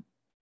Jerusalem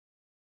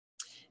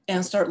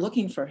and start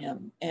looking for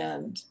him.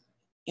 And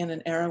in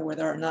an era where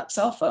there are not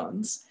cell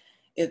phones,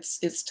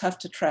 it's tough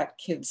to track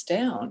kids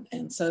down.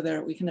 And so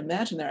we can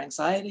imagine their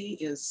anxiety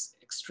is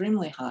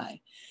extremely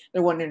high.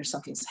 They're wondering if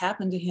something's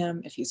happened to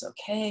him, if he's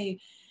okay.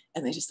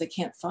 And they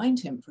can't find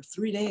him. For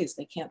 3 days,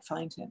 they can't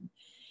find him.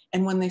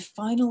 And when they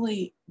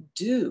finally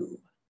do,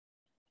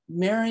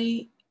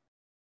 Mary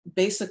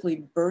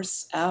basically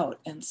bursts out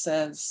and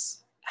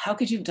says, "How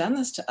could you have done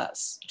this to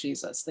us,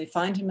 Jesus?" They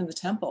find him in the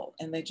temple,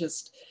 and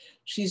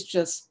she's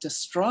just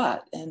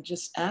distraught and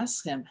just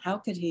asks him, how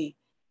could he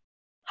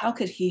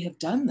have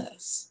done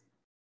this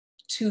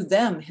to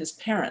them, his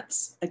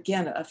parents?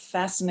 Again, a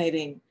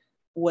fascinating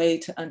way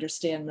to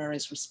understand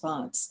Mary's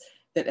response,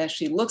 that as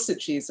she looks at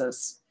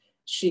Jesus,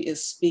 she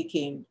is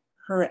speaking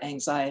her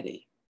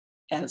anxiety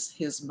as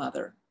his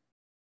mother.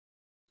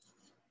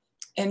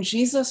 And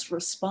Jesus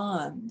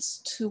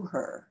responds to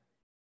her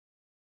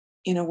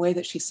in a way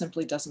that she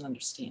simply doesn't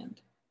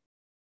understand.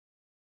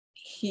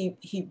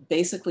 He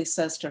basically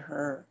says to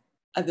her,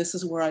 "This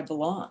is where I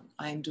belong.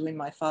 I am doing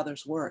my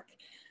Father's work.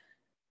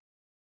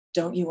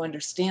 Don't you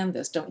understand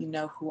this? Don't you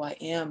know who I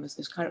am?"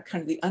 Is kind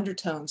of the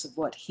undertones of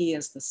what he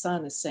as the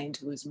son is saying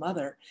to his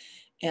mother.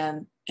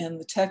 And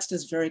the text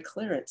is very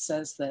clear. It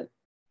says that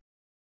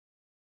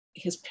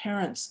his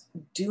parents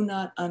do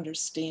not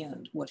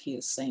understand what he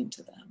is saying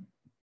to them.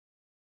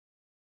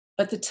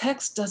 But the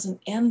text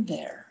doesn't end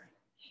there.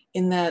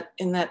 In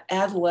that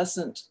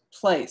adolescent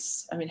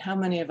place. I mean, how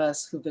many of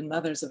us who've been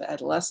mothers of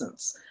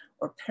adolescents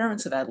or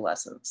parents of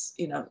adolescents,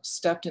 you know,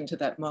 stepped into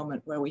that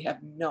moment where we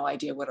have no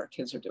idea what our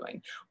kids are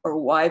doing or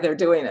why they're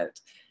doing it.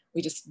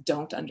 We just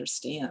don't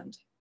understand.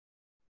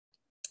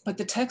 But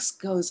the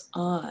text goes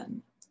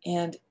on,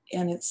 and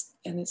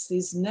it's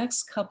these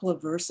next couple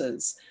of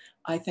verses,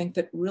 I think,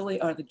 that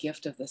really are the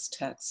gift of this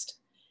text.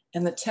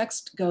 And the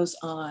text goes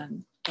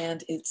on,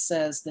 and it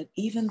says that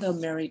even though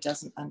Mary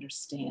doesn't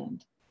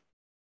understand,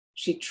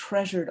 she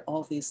treasured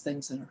all these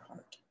things in her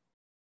heart.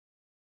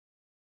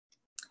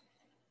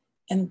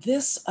 And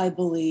this, I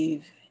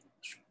believe,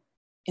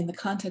 in the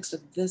context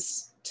of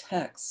this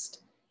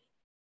text,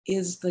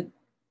 is the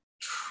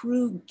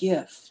true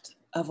gift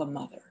of a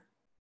mother.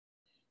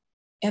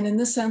 And in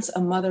this sense, a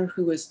mother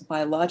who is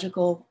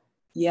biological,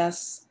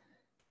 yes,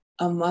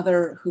 a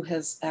mother who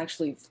has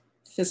actually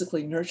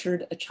physically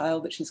nurtured a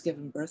child that she's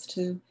given birth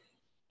to,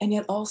 and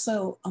yet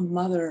also a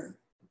mother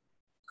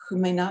who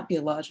may not be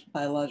a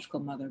biological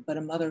mother, but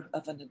a mother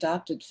of an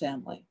adopted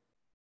family,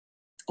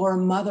 or a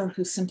mother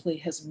who simply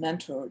has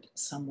mentored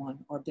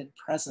someone or been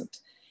present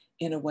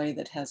in a way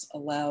that has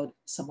allowed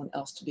someone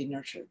else to be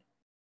nurtured.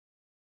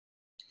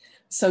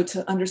 So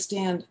to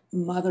understand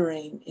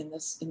mothering in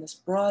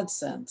this broad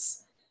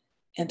sense,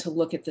 and to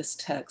look at this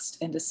text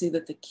and to see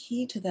that the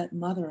key to that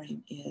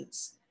mothering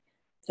is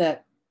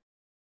that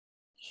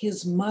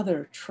his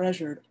mother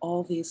treasured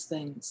all these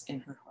things in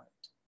her heart.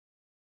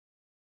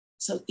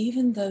 So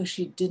even though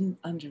she didn't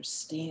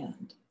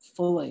understand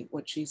fully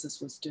what Jesus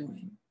was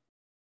doing,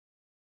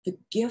 the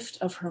gift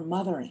of her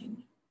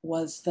mothering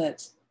was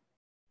that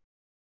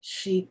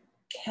she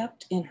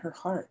kept in her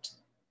heart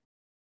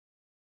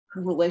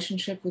her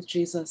relationship with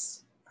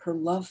Jesus, her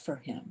love for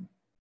him,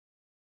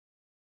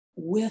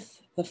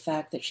 with the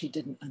fact that she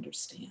didn't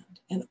understand.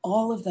 And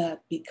all of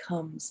that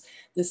becomes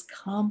this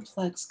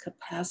complex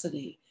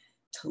capacity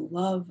to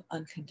love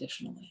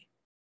unconditionally.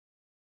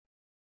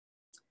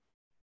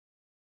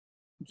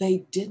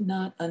 They did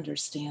not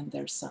understand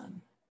their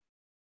son.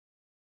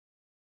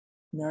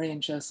 Mary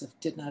and Joseph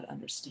did not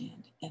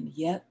understand, and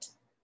yet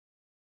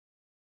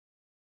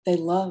they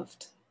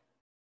loved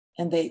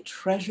and they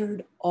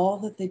treasured all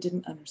that they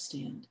didn't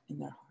understand in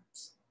their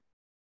hearts.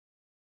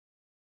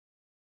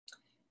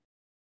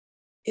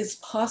 It's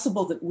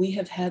possible that we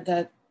have had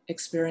that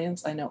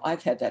experience. I know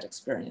I've had that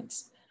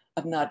experience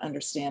of not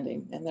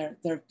understanding. And there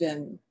have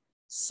been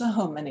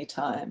so many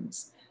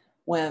times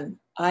when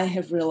I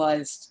have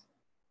realized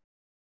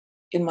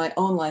in my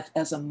own life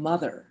as a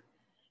mother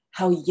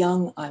how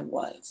young I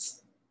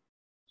was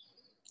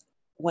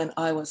when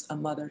I was a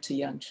mother to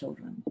young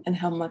children, and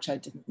how much I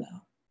didn't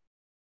know.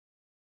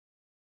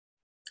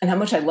 And how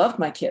much I loved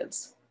my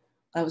kids.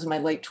 I was in my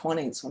late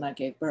 20s when I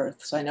gave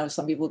birth. So I know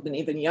some people have been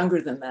even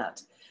younger than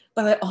that.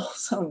 But I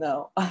also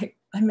know I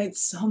made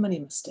so many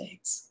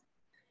mistakes.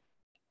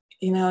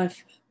 You know,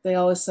 if they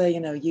always say, you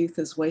know, youth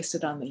is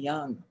wasted on the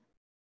young.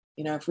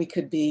 You know, if we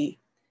could be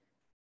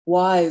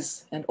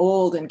wise and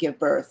old and give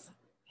birth,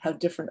 how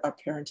different our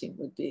parenting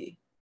would be.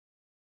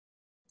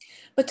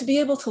 But to be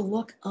able to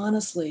look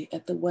honestly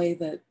at the way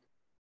that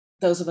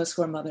those of us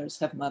who are mothers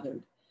have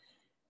mothered,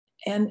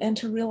 and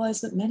to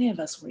realize that many of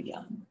us were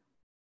young,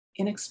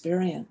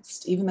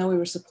 inexperienced, even though we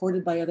were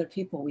supported by other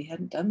people, we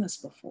hadn't done this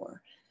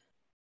before.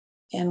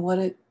 And what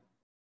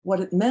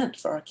it meant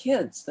for our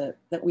kids,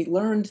 that we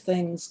learned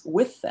things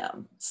with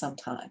them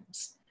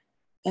sometimes.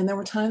 And there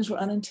were times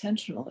where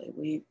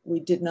unintentionally, we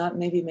did not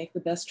maybe make the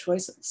best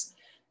choices.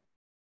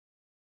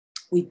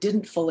 We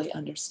didn't fully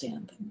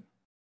understand them.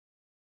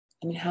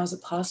 I mean, how is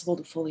it possible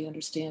to fully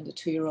understand a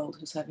 2-year-old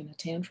who's having a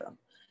tantrum?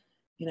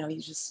 You know,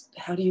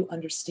 how do you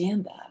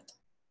understand that?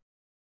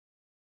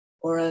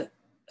 Or a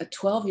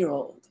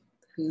 12-year-old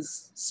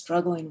who's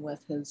struggling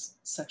with his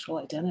sexual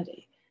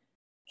identity.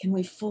 Can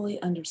we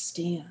fully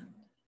understand?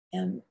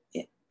 And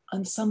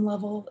on some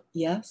level,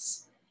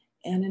 yes.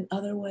 And in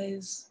other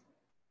ways,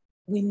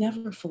 we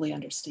never fully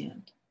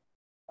understand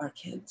our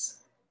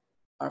kids,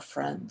 our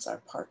friends,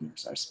 our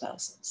partners, our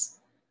spouses.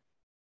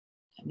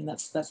 I mean,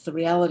 that's the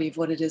reality of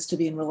what it is to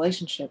be in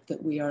relationship,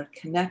 that we are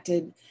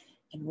connected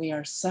and we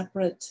are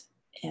separate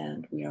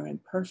and we are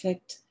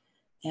imperfect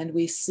and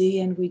we see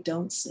and we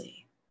don't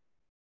see.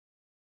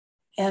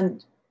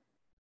 And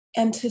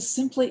to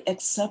simply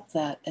accept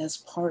that as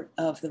part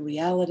of the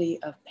reality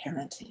of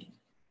parenting.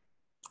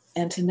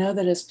 And to know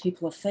that as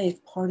people of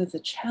faith, part of the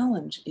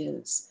challenge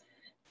is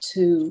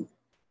to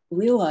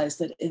realize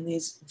that in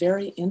these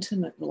very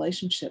intimate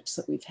relationships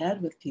that we've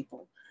had with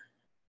people,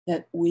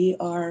 that we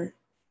are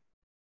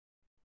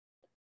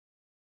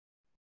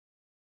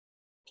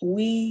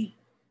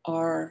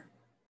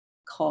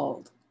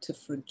called to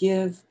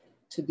forgive,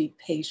 to be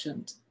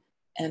patient,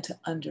 and to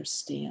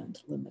understand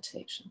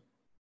limitation.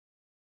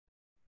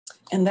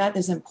 And that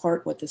is in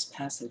part what this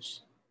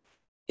passage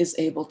is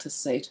able to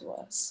say to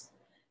us.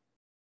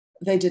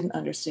 They didn't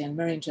understand,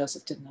 Mary and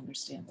Joseph didn't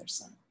understand their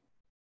son.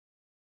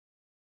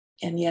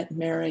 And yet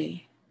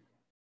Mary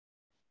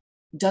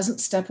doesn't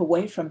step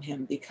away from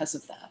him because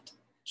of that.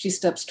 She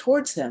steps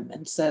towards him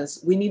and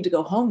says, we need to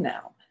go home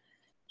now.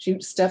 She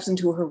steps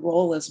into her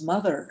role as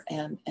mother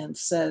and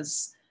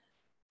says,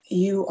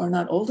 you are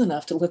not old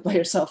enough to live by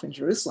yourself in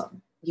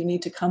Jerusalem. You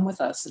need to come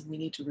with us, and we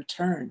need to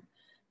return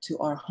to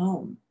our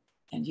home,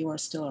 and you are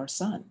still our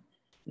son,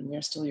 and we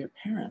are still your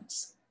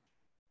parents.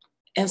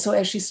 And so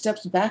as she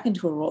steps back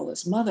into her role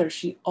as mother,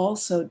 she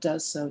also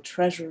does so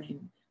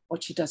treasuring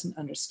what she doesn't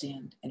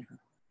understand in her heart.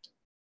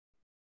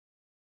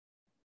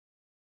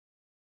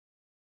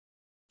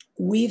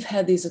 We've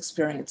had these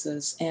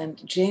experiences,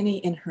 and Janie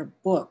in her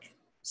book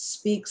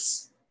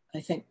speaks,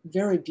 I think,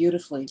 very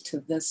beautifully to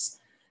this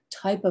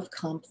type of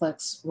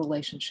complex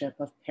relationship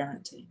of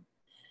parenting.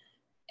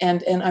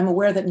 And I'm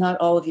aware that not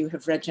all of you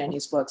have read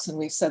Janie's books, and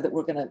we've said that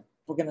we're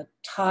gonna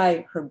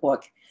tie her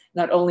book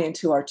not only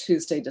into our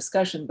Tuesday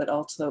discussion, but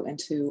also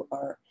into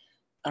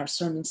our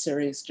sermon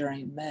series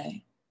during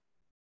May.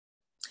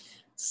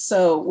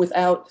 So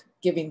without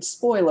giving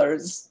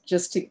spoilers,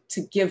 just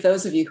to give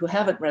those of you who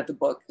haven't read the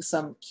book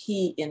some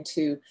key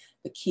into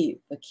the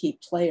key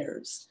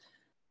players,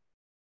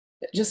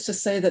 just to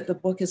say that the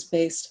book is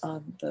based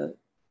on the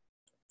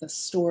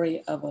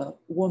story of a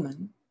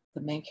woman,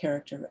 the main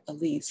character,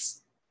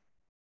 Elise,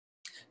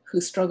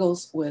 who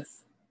struggles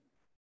with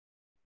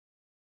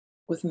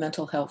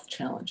mental health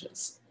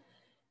challenges.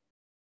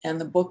 And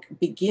the book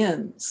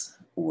begins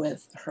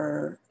with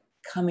her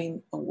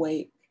coming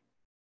awake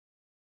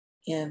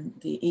in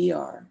the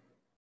ER,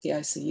 the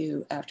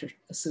ICU, after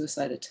a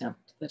suicide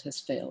attempt that has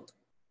failed.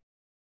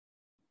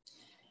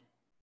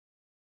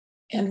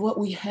 And what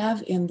we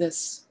have in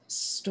this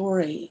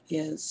story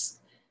is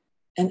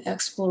an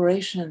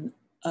exploration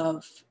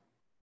of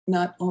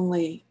not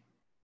only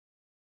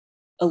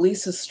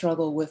Elise's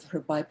struggle with her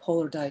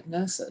bipolar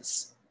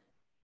diagnosis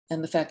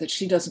and the fact that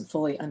she doesn't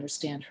fully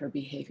understand her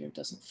behavior,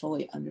 doesn't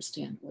fully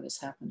understand what has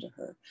happened to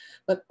her,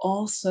 but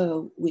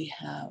also we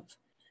have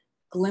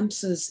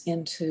glimpses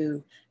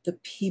into the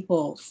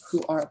people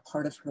who are a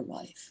part of her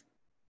life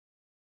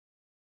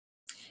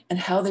and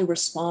how they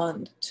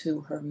respond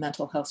to her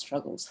mental health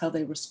struggles, how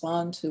they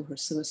respond to her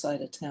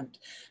suicide attempt,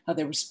 how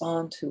they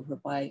respond to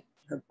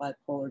her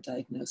bipolar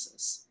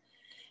diagnosis.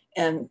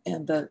 And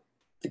the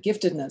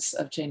giftedness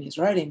of Janie's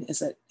writing is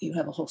that you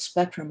have a whole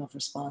spectrum of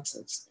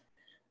responses,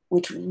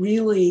 which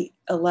really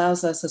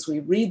allows us, as we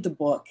read the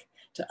book,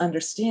 to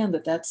understand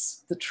that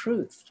that's the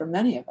truth for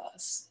many of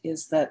us,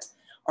 is that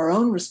our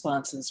own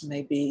responses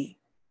may be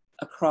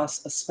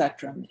across a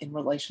spectrum in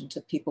relation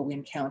to people we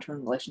encounter,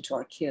 in relation to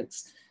our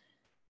kids.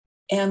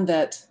 And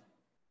that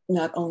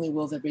not only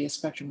will there be a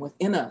spectrum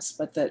within us,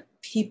 but that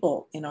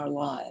people in our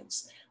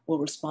lives will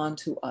respond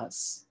to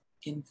us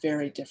in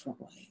very different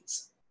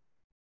ways.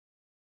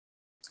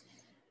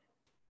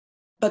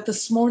 But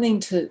this morning,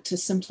 to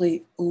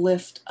simply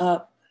lift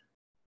up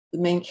the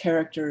main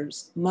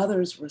character's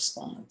mother's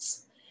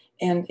response,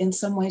 and in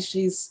some ways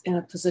she's in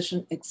a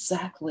position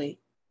exactly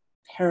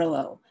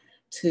parallel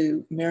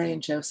to Mary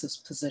and Joseph's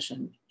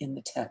position in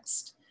the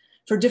text,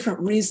 for different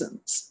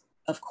reasons,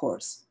 of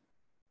course.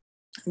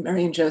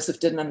 Mary and Joseph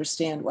didn't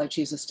understand why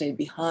Jesus stayed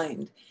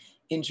behind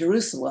in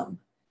Jerusalem.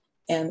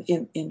 And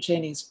in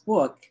Janie's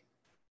book,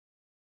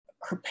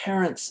 her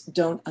parents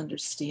don't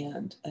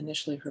understand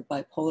initially her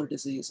bipolar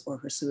disease or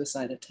her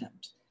suicide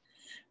attempt.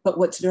 But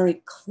what's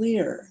very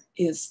clear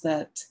is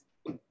that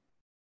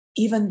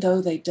even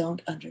though they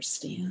don't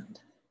understand,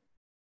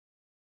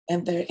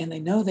 and they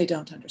know they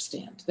don't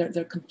understand,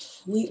 they're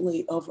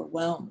completely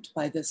overwhelmed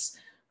by this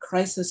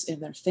crisis in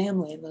their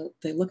family, and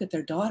they look at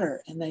their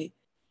daughter and they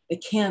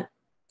can't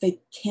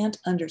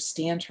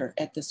understand her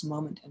at this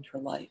moment in her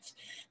life.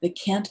 They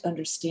can't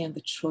understand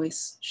the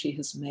choice she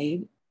has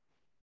made,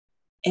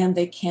 and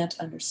they can't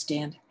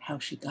understand how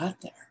she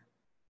got there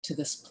to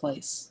this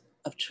place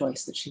of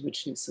choice that she would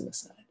choose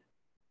suicide.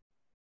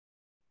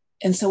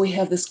 And so we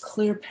have this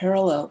clear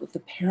parallel with the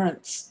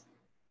parents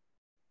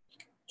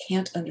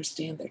can't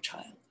understand their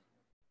child.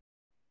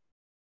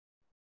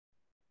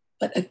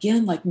 But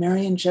again, like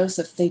Mary and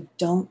Joseph, they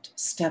don't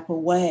step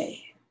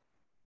away,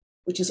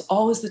 which is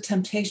always the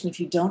temptation. If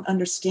you don't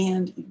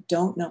understand, you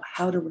don't know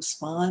how to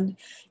respond,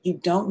 you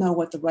don't know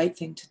what the right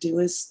thing to do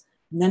is,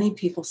 many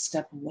people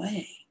step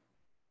away.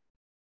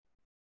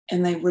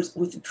 And they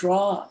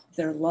withdraw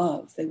their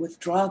love, they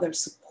withdraw their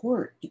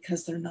support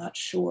because they're not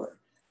sure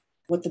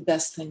what the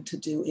best thing to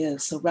do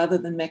is. So rather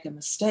than make a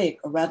mistake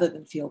or rather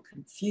than feel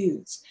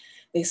confused,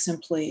 they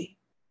simply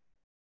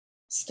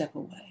step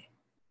away.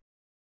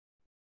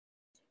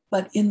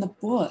 But in the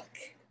book,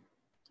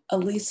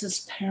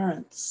 Elise's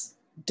parents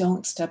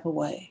don't step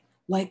away.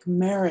 Like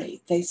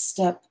Mary, they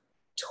step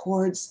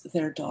towards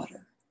their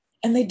daughter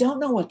and they don't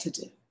know what to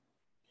do.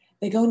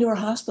 They go into her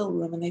hospital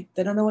room and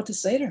they don't know what to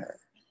say to her.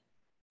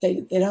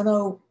 They don't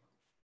know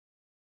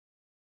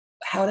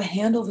how to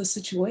handle the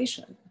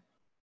situation.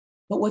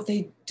 But what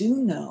they do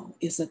know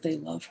is that they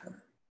love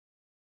her.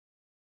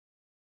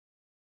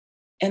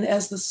 And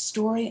as the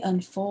story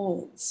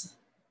unfolds,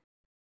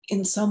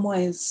 in some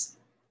ways,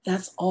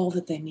 that's all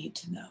that they need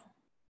to know.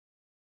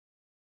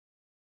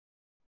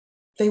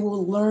 They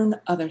will learn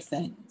other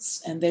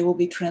things and they will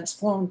be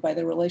transformed by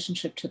their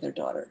relationship to their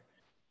daughter.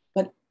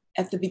 But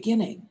at the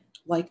beginning,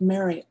 like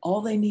Mary,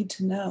 all they need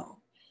to know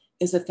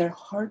is that their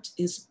heart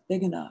is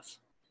big enough,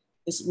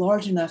 is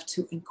large enough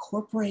to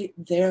incorporate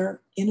their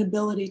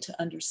inability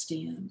to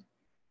understand,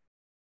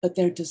 but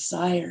their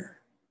desire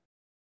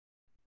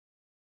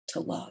to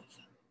love.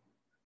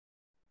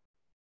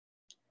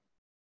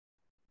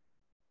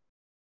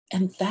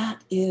 And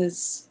that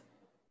is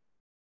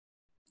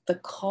the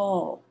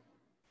call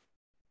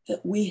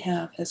that we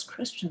have as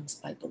Christians,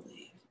 I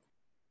believe.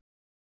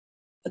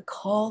 The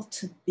call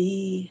to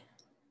be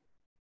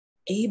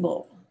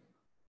able,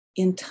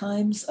 in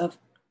times of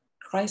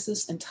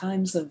crisis, in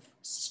times of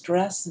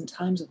stress, in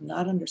times of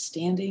not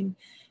understanding,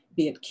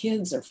 be it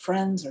kids or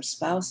friends or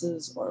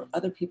spouses or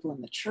other people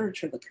in the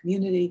church or the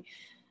community,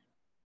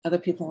 other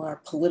people in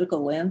our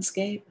political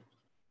landscape,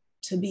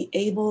 to be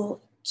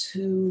able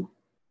to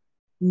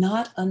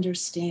not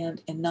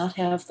understand and not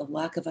have the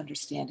lack of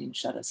understanding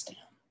shut us down.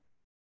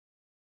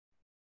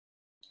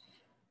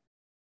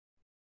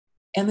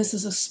 And this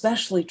is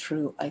especially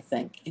true, I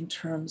think, in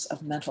terms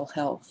of mental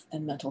health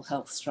and mental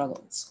health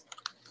struggles.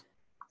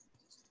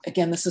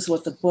 Again, this is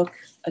what the book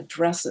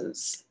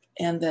addresses,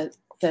 and that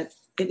it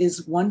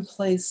is one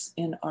place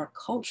in our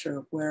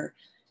culture where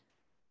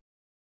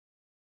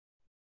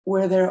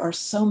there are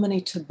so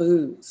many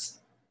taboos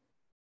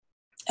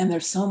and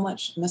there's so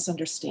much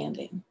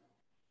misunderstanding.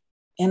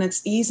 And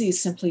it's easy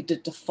simply to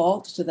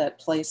default to that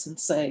place and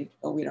say,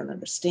 oh, we don't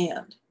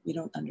understand. We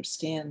don't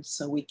understand,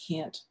 so we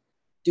can't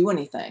do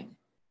anything.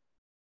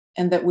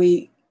 And that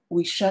we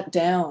shut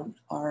down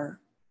our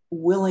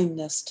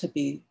willingness to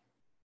be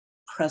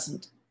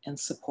present and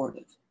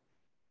supportive.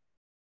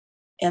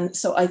 And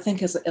so I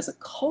think as a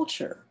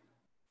culture,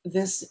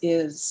 this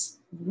is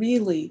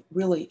really,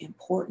 really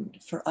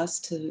important for us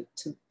to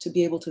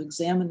be able to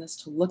examine this,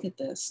 to look at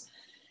this.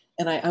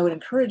 And I would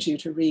encourage you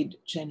to read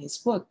Jenny's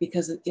book,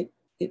 because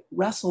it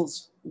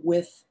wrestles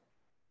with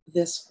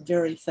this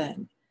very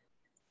thing.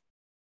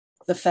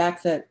 The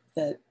fact that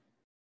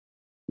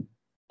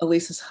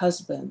Elise's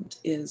husband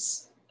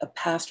is a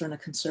pastor in a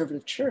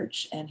conservative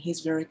church, and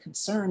he's very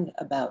concerned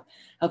about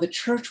how the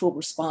church will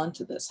respond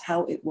to this,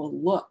 how it will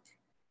look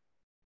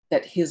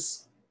that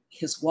his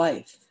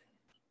wife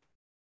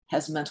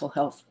has mental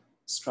health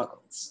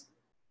struggles.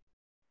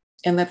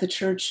 And that the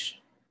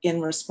church,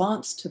 in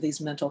response to these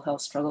mental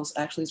health struggles,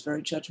 actually is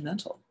very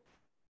judgmental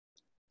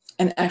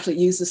and actually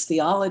uses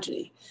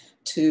theology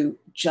to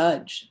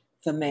judge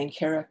the main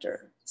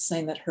character,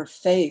 saying that her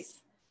faith,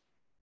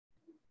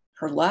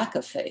 her lack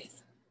of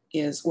faith,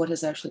 is what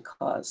has actually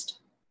caused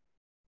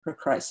her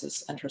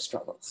crisis and her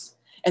struggles.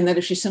 And that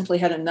if she simply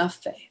had enough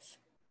faith,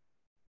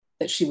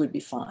 that she would be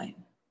fine.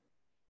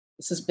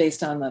 This is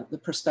based on the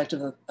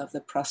perspective of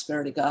the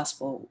prosperity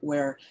gospel,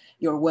 where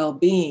your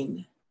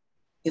well-being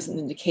is an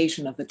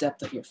indication of the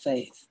depth of your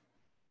faith.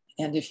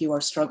 And if you are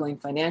struggling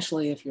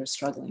financially, if you're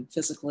struggling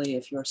physically,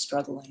 if you're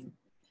struggling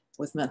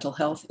with mental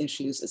health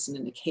issues, it's an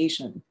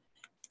indication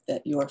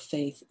that your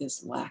faith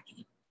is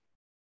lacking.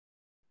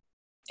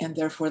 And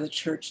therefore the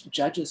church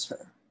judges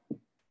her.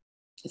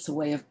 It's a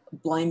way of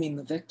blaming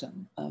the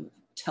victim, of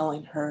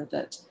telling her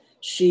that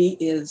she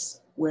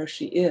is where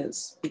she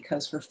is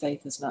because her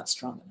faith is not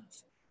strong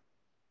enough.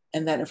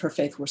 And that if her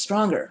faith were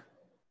stronger,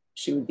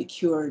 she would be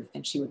cured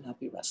and she would not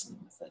be wrestling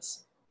with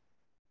this.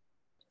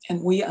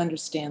 And we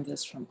understand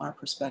this from our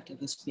perspective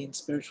as being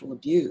spiritual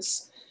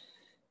abuse.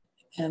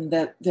 And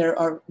that there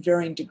are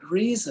varying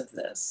degrees of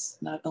this,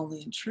 not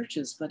only in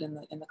churches, but in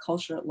the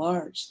culture at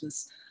large,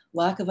 this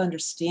lack of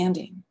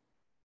understanding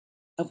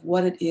of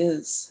what it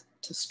is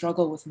to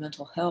struggle with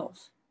mental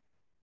health.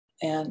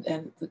 And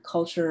the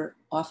culture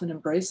often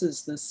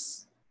embraces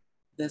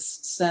this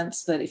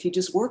sense that if you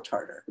just worked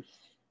harder,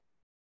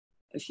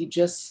 if you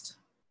just,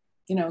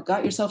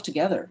 got yourself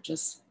together,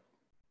 just,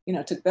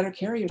 took better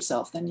care of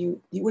yourself, then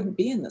you wouldn't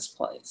be in this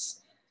place.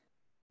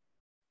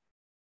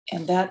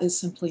 And that is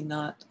simply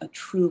not a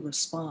true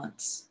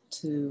response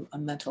to a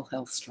mental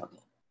health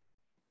struggle.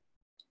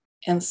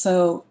 And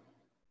so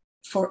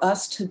for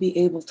us to be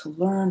able to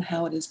learn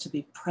how it is to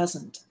be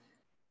present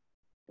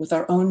with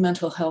our own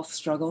mental health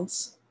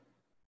struggles,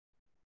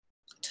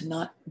 to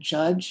not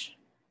judge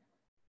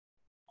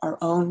our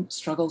own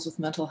struggles with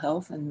mental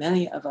health, and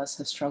many of us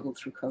have struggled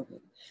through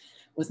COVID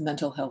with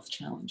mental health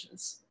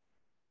challenges.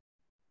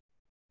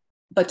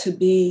 But to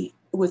be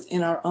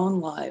within our own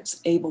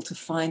lives able to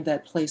find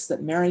that place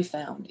that Mary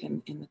found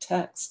in the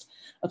text,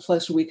 a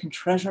place where we can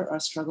treasure our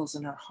struggles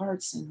in our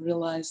hearts and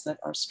realize that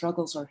our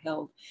struggles are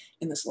held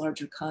in this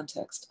larger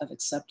context of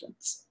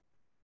acceptance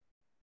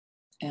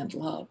and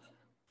love.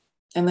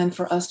 And then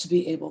for us to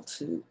be able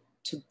to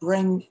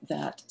bring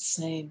that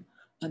same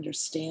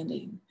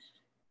understanding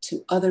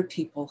to other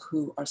people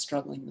who are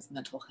struggling with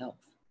mental health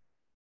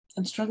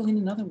and struggling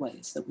in other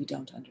ways that we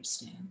don't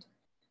understand.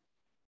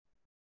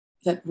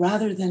 That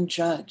rather than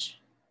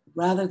judge,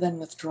 rather than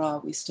withdraw,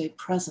 we stay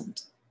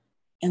present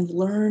and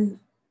learn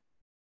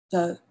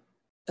the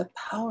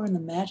power and the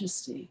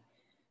majesty,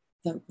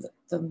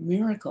 the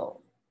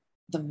miracle,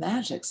 the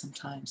magic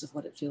sometimes of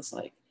what it feels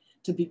like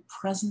to be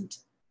present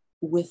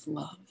with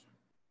love.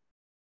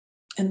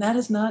 And that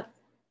is not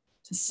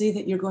to say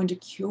that you're going to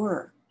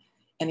cure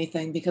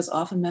anything, because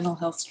often mental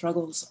health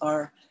struggles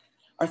are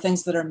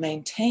things that are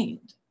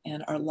maintained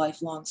and are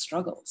lifelong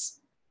struggles.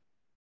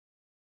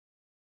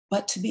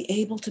 But to be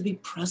able to be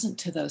present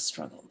to those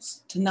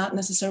struggles, to not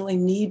necessarily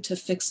need to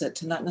fix it,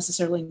 to not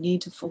necessarily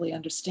need to fully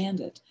understand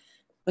it,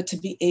 but to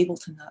be able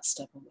to not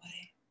step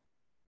away.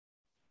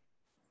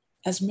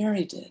 As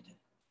Mary did,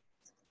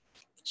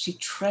 she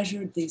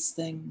treasured these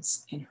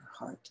things in her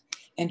heart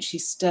and she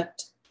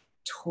stepped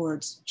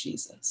towards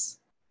Jesus.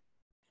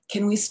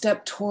 Can we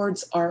step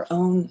towards our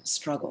own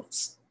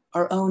struggles,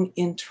 our own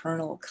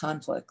internal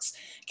conflicts?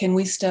 Can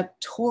we step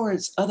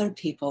towards other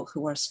people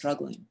who are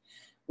struggling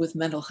with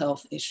mental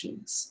health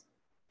issues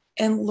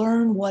and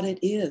learn what it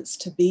is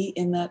to be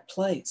in that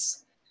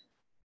place,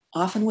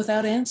 often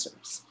without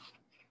answers,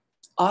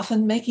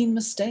 often making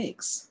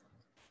mistakes,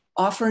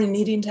 often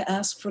needing to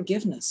ask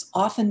forgiveness,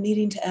 often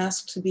needing to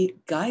ask to be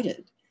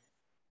guided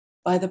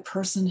by the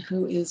person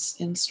who is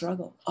in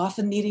struggle,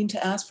 often needing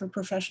to ask for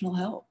professional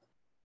help,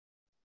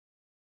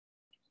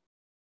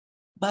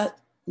 but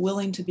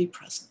willing to be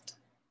present.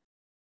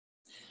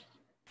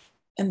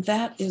 And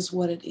that is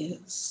what it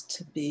is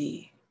to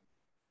be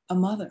a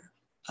mother,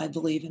 I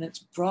believe, in its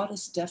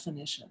broadest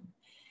definition,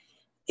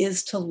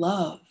 is to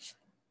love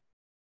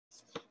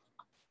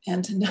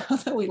and to know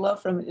that we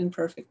love from an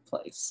imperfect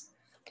place.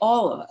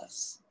 All of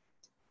us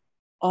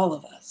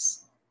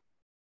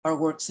are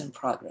works in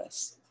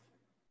progress.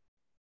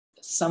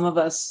 Some of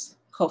us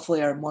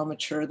hopefully are more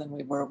mature than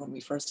we were when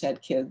we first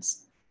had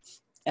kids.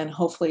 And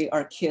hopefully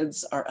our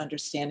kids are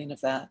understanding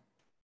of that.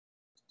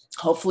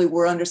 Hopefully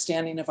we're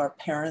understanding of our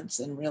parents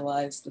and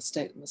realize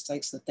the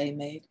mistakes that they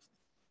made.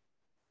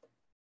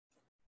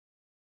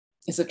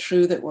 Is it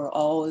true that we're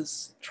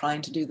always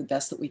trying to do the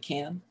best that we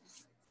can?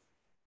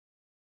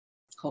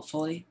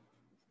 Hopefully.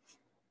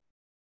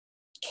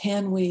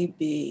 Can we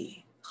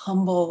be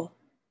humble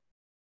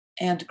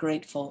and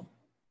grateful?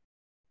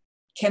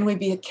 Can we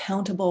be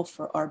accountable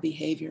for our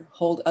behavior,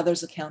 hold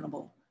others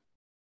accountable,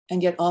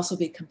 and yet also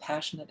be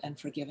compassionate and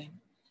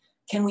forgiving?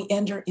 Can we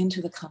enter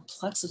into the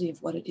complexity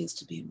of what it is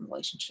to be in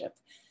relationship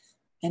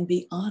and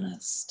be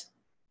honest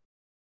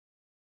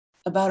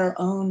about our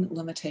own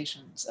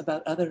limitations,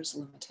 about others'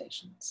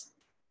 limitations,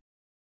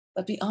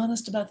 but be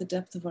honest about the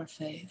depth of our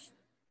faith,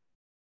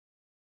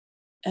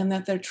 and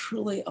that there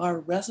truly are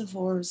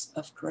reservoirs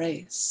of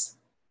grace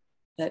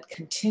that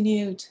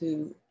continue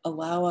to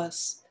allow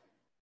us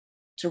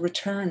to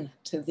return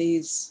to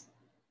these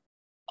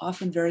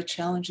often very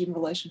challenging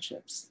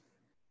relationships,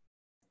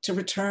 to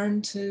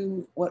return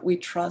to what we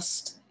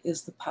trust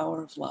is the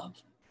power of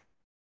love.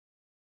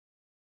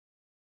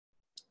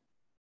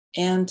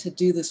 And to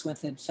do this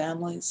within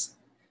families,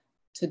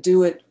 to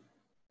do it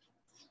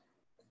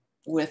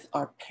with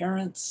our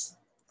parents,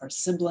 our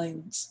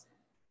siblings,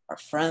 our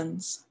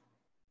friends,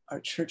 our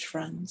church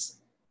friends.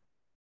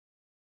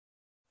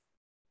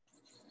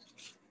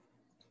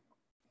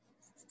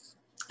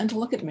 And to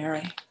look at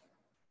Mary.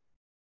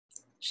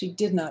 She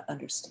did not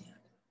understand,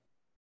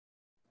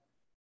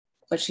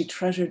 but she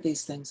treasured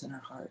these things in her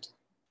heart.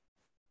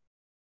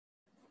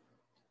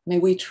 May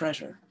we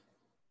treasure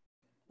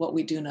what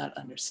we do not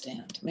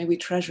understand. May we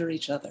treasure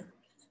each other.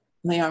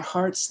 May our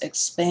hearts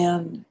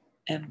expand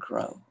and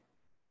grow.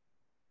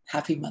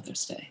 Happy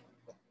Mother's Day.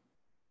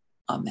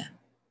 Amen.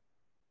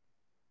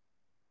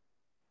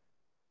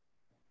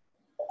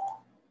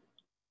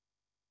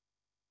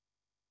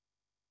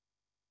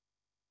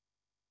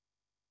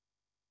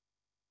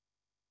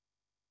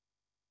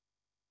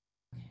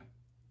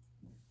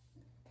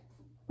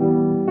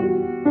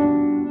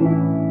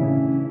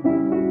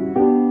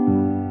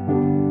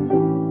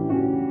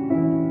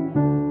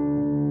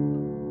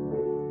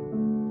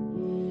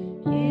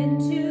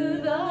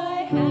 Into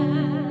thy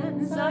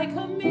hands I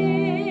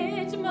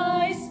commit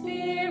my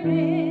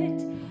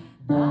spirit.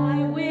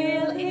 Thy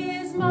will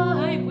is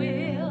my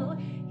will.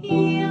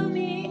 Heal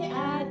me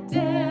at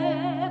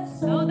death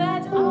so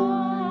that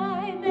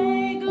I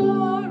may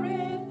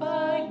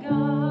glorify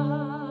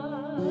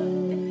God.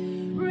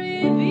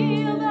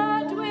 Reveal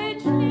that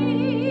which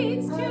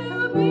needs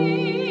to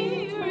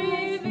be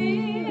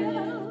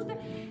revealed.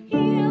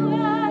 Heal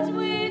that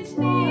which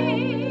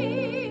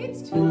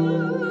needs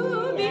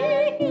to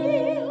be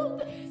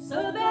healed,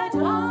 so that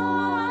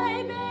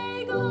I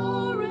may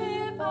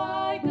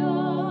glorify God.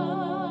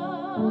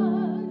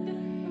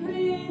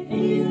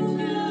 Reveal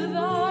to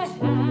thy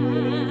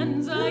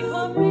hands I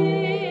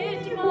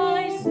commit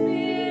my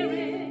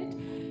spirit.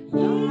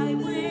 Thy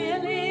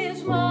will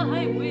is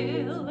my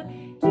will.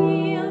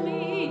 Heal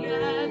me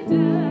at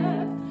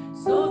death,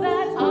 so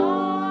that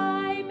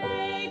I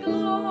may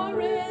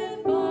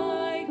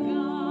glorify God.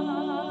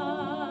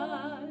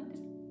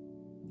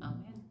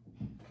 Amen.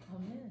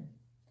 Amen.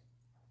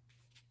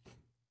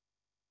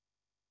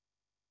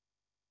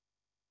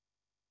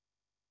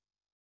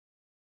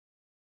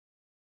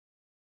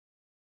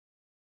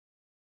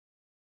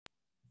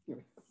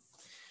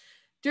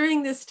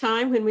 During this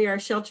time when we are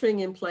sheltering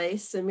in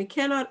place and we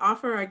cannot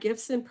offer our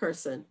gifts in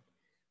person,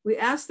 we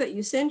ask that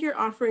you send your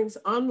offerings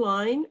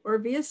online or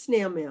via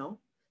snail mail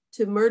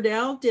to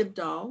Murdell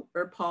Dibdahl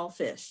or Paul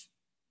Fish.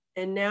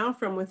 And now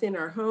from within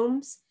our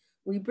homes,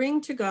 we bring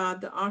to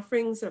God the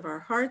offerings of our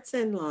hearts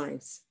and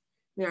lives.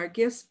 May our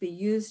gifts be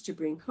used to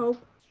bring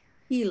hope,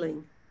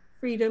 healing,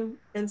 freedom,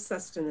 and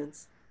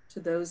sustenance to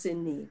those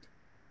in need.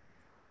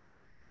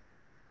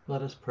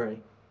 Let us pray.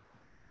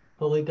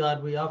 Holy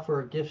God, we offer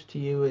our gifts to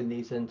you in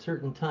these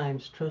uncertain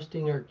times,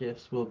 trusting our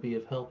gifts will be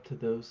of help to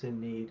those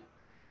in need.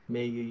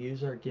 May you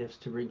use our gifts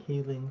to bring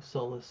healing,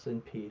 solace,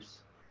 and peace.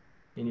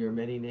 In your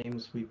many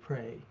names we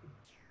pray.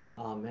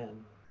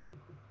 Amen.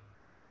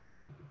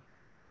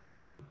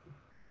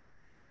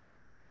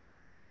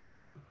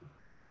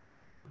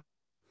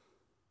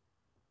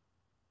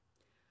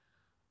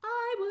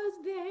 I was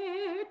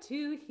there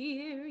to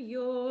hear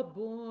your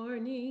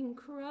mourning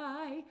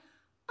cry.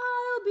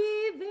 I'll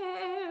be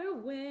there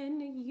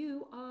when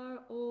you are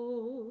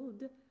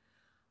old.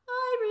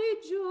 I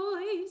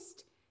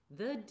rejoiced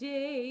the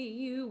day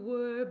you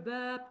were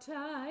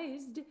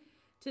baptized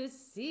to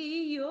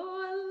see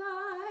your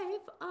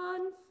life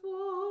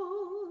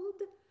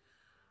unfold.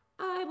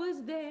 I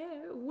was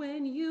there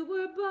when you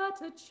were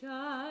but a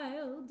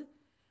child,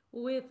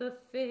 with a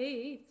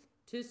faith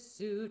to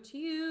suit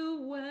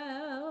you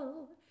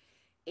well.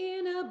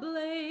 In a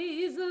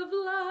blaze of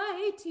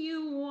light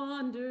you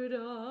wandered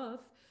off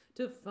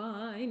to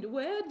find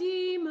where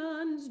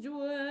demons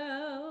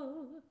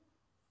dwell.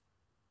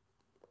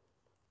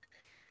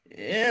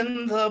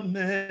 In the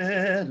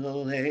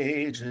Middle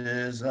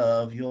Ages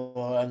of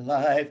your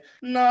life,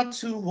 not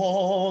too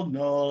old,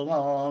 no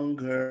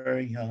longer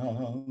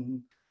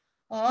young,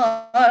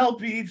 I'll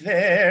be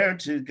there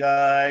to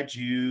guide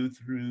you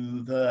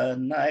through the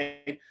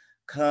night,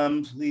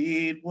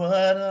 complete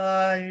what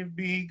I've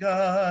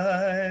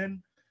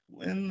begun.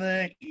 When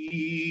the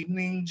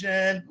evening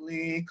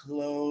gently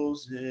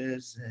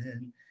closes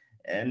in,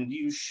 and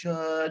you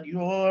shut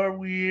your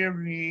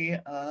weary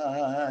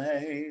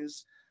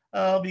eyes,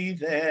 I'll be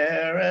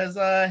there as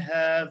I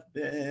have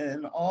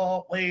been,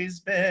 always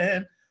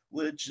been,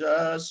 with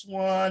just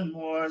one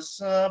more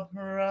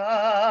surprise.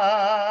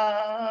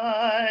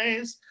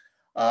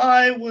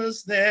 I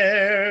was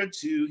there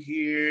to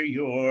hear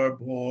your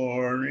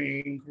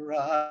boring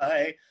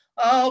cry.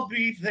 I'll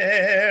be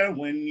there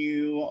when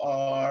you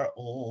are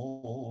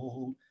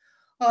old.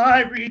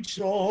 I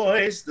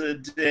rejoiced the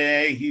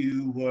day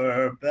you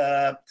were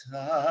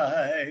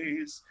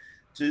baptized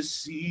to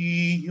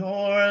see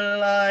your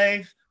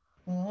life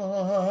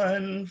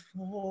unfold.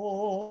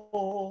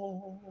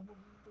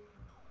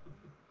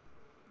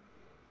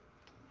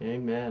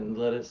 Amen.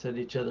 Let us set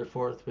each other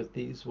forth with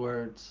these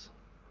words.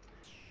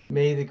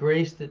 May the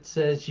grace that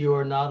says you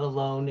are not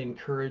alone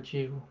encourage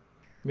you.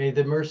 May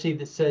the mercy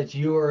that says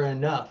you are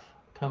enough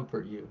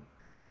comfort you.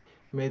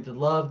 May the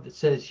love that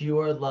says you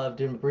are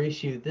loved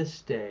embrace you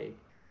this day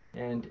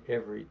and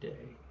every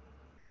day.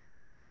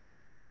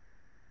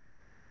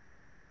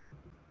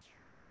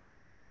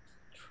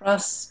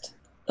 Trust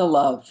the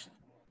love.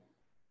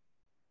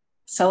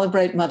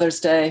 Celebrate Mother's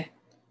Day.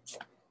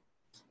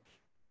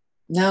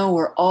 Know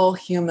we're all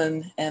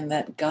human and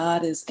that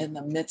God is in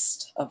the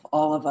midst of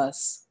all of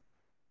us,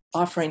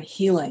 offering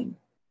healing,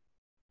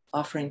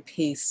 offering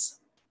peace,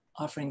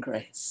 offering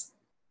grace.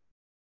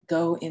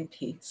 Go in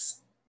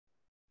peace.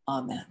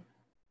 Amen.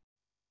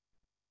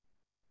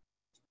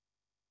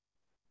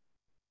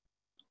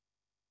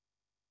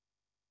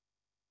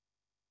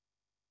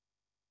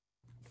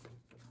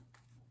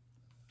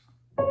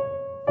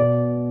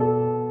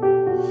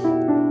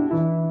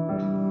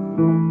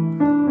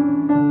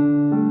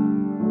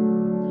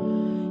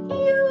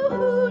 You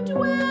who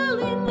dwell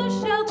in the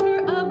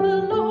shelter of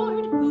the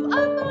Lord, who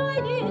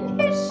abide in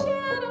his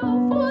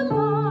shadow for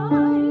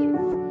life,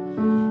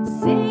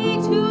 say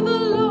to the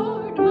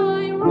Lord,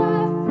 my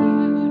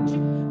refuge,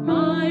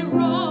 my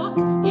rock,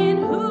 in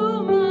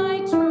whom I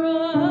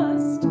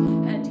trust,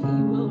 and he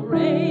will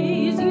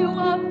raise you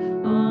up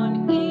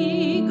on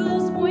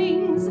eagle's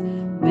wings,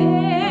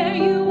 bear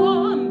you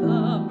on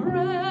the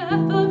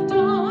breath of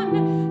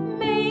dawn,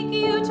 make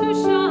you to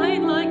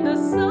shine like the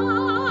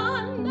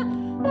sun,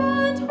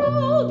 and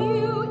hold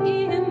you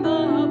in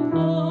the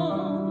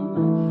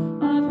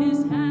palm of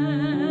his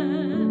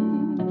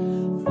hand.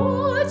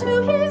 For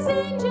to his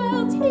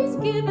angels he's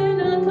given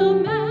a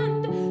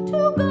command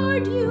to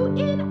guard you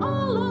in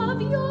all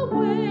of your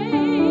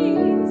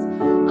ways.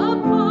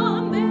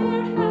 Upon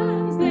their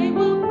hands they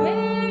will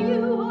bear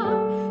you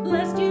up,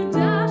 lest you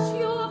dash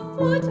your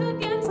foot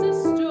against a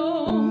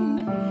stone.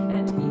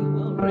 And he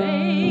will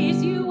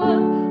raise you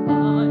up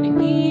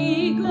on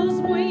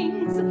eagle's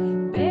wings,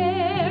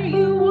 bear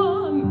you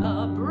on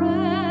the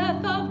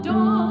breath of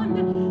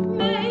dawn,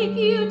 make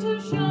you to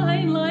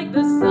shine like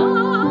the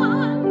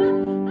sun,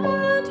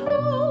 and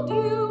hold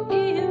you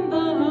in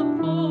the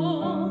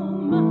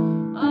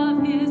palm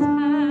of his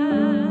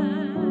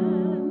hand.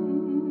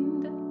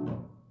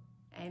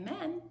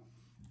 Amen.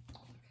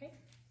 Okay.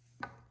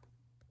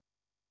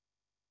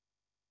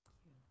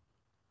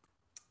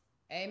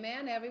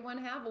 Amen. Everyone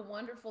have a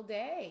wonderful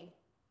day.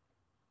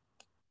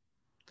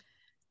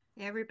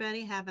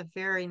 Everybody have a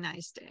very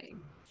nice day.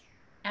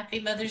 Happy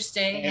Mother's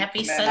Day. Happy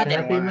Amen, Sunday.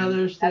 Happy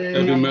Mother's Day.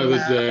 Happy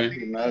Mother's Day.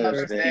 Happy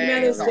Mother's Day. Happy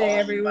Mother's Day,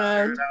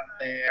 everyone.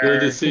 Good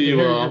to see Good to you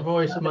hear your all.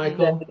 voice,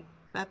 Michael.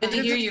 Good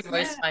to hear your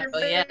voice, Michael.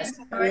 Yes.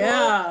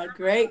 Yeah,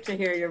 great to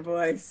hear your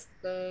voice.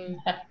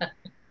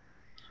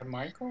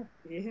 Michael?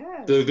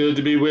 Yeah. So good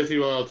to be with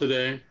you all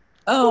today.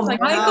 Oh, Oh,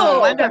 Michael.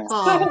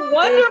 wonderful. So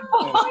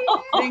wonderful.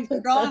 Getting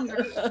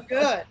stronger.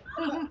 Good.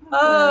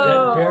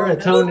 Oh,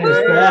 Baritone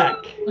is back.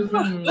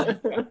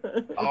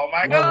 Oh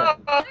my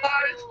Love gosh.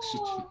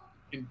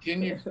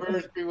 Continued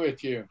prayers be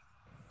with you.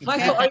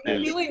 Michael, are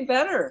you feeling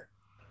better?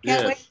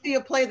 Can't Yes. wait till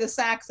you play the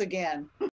sax again.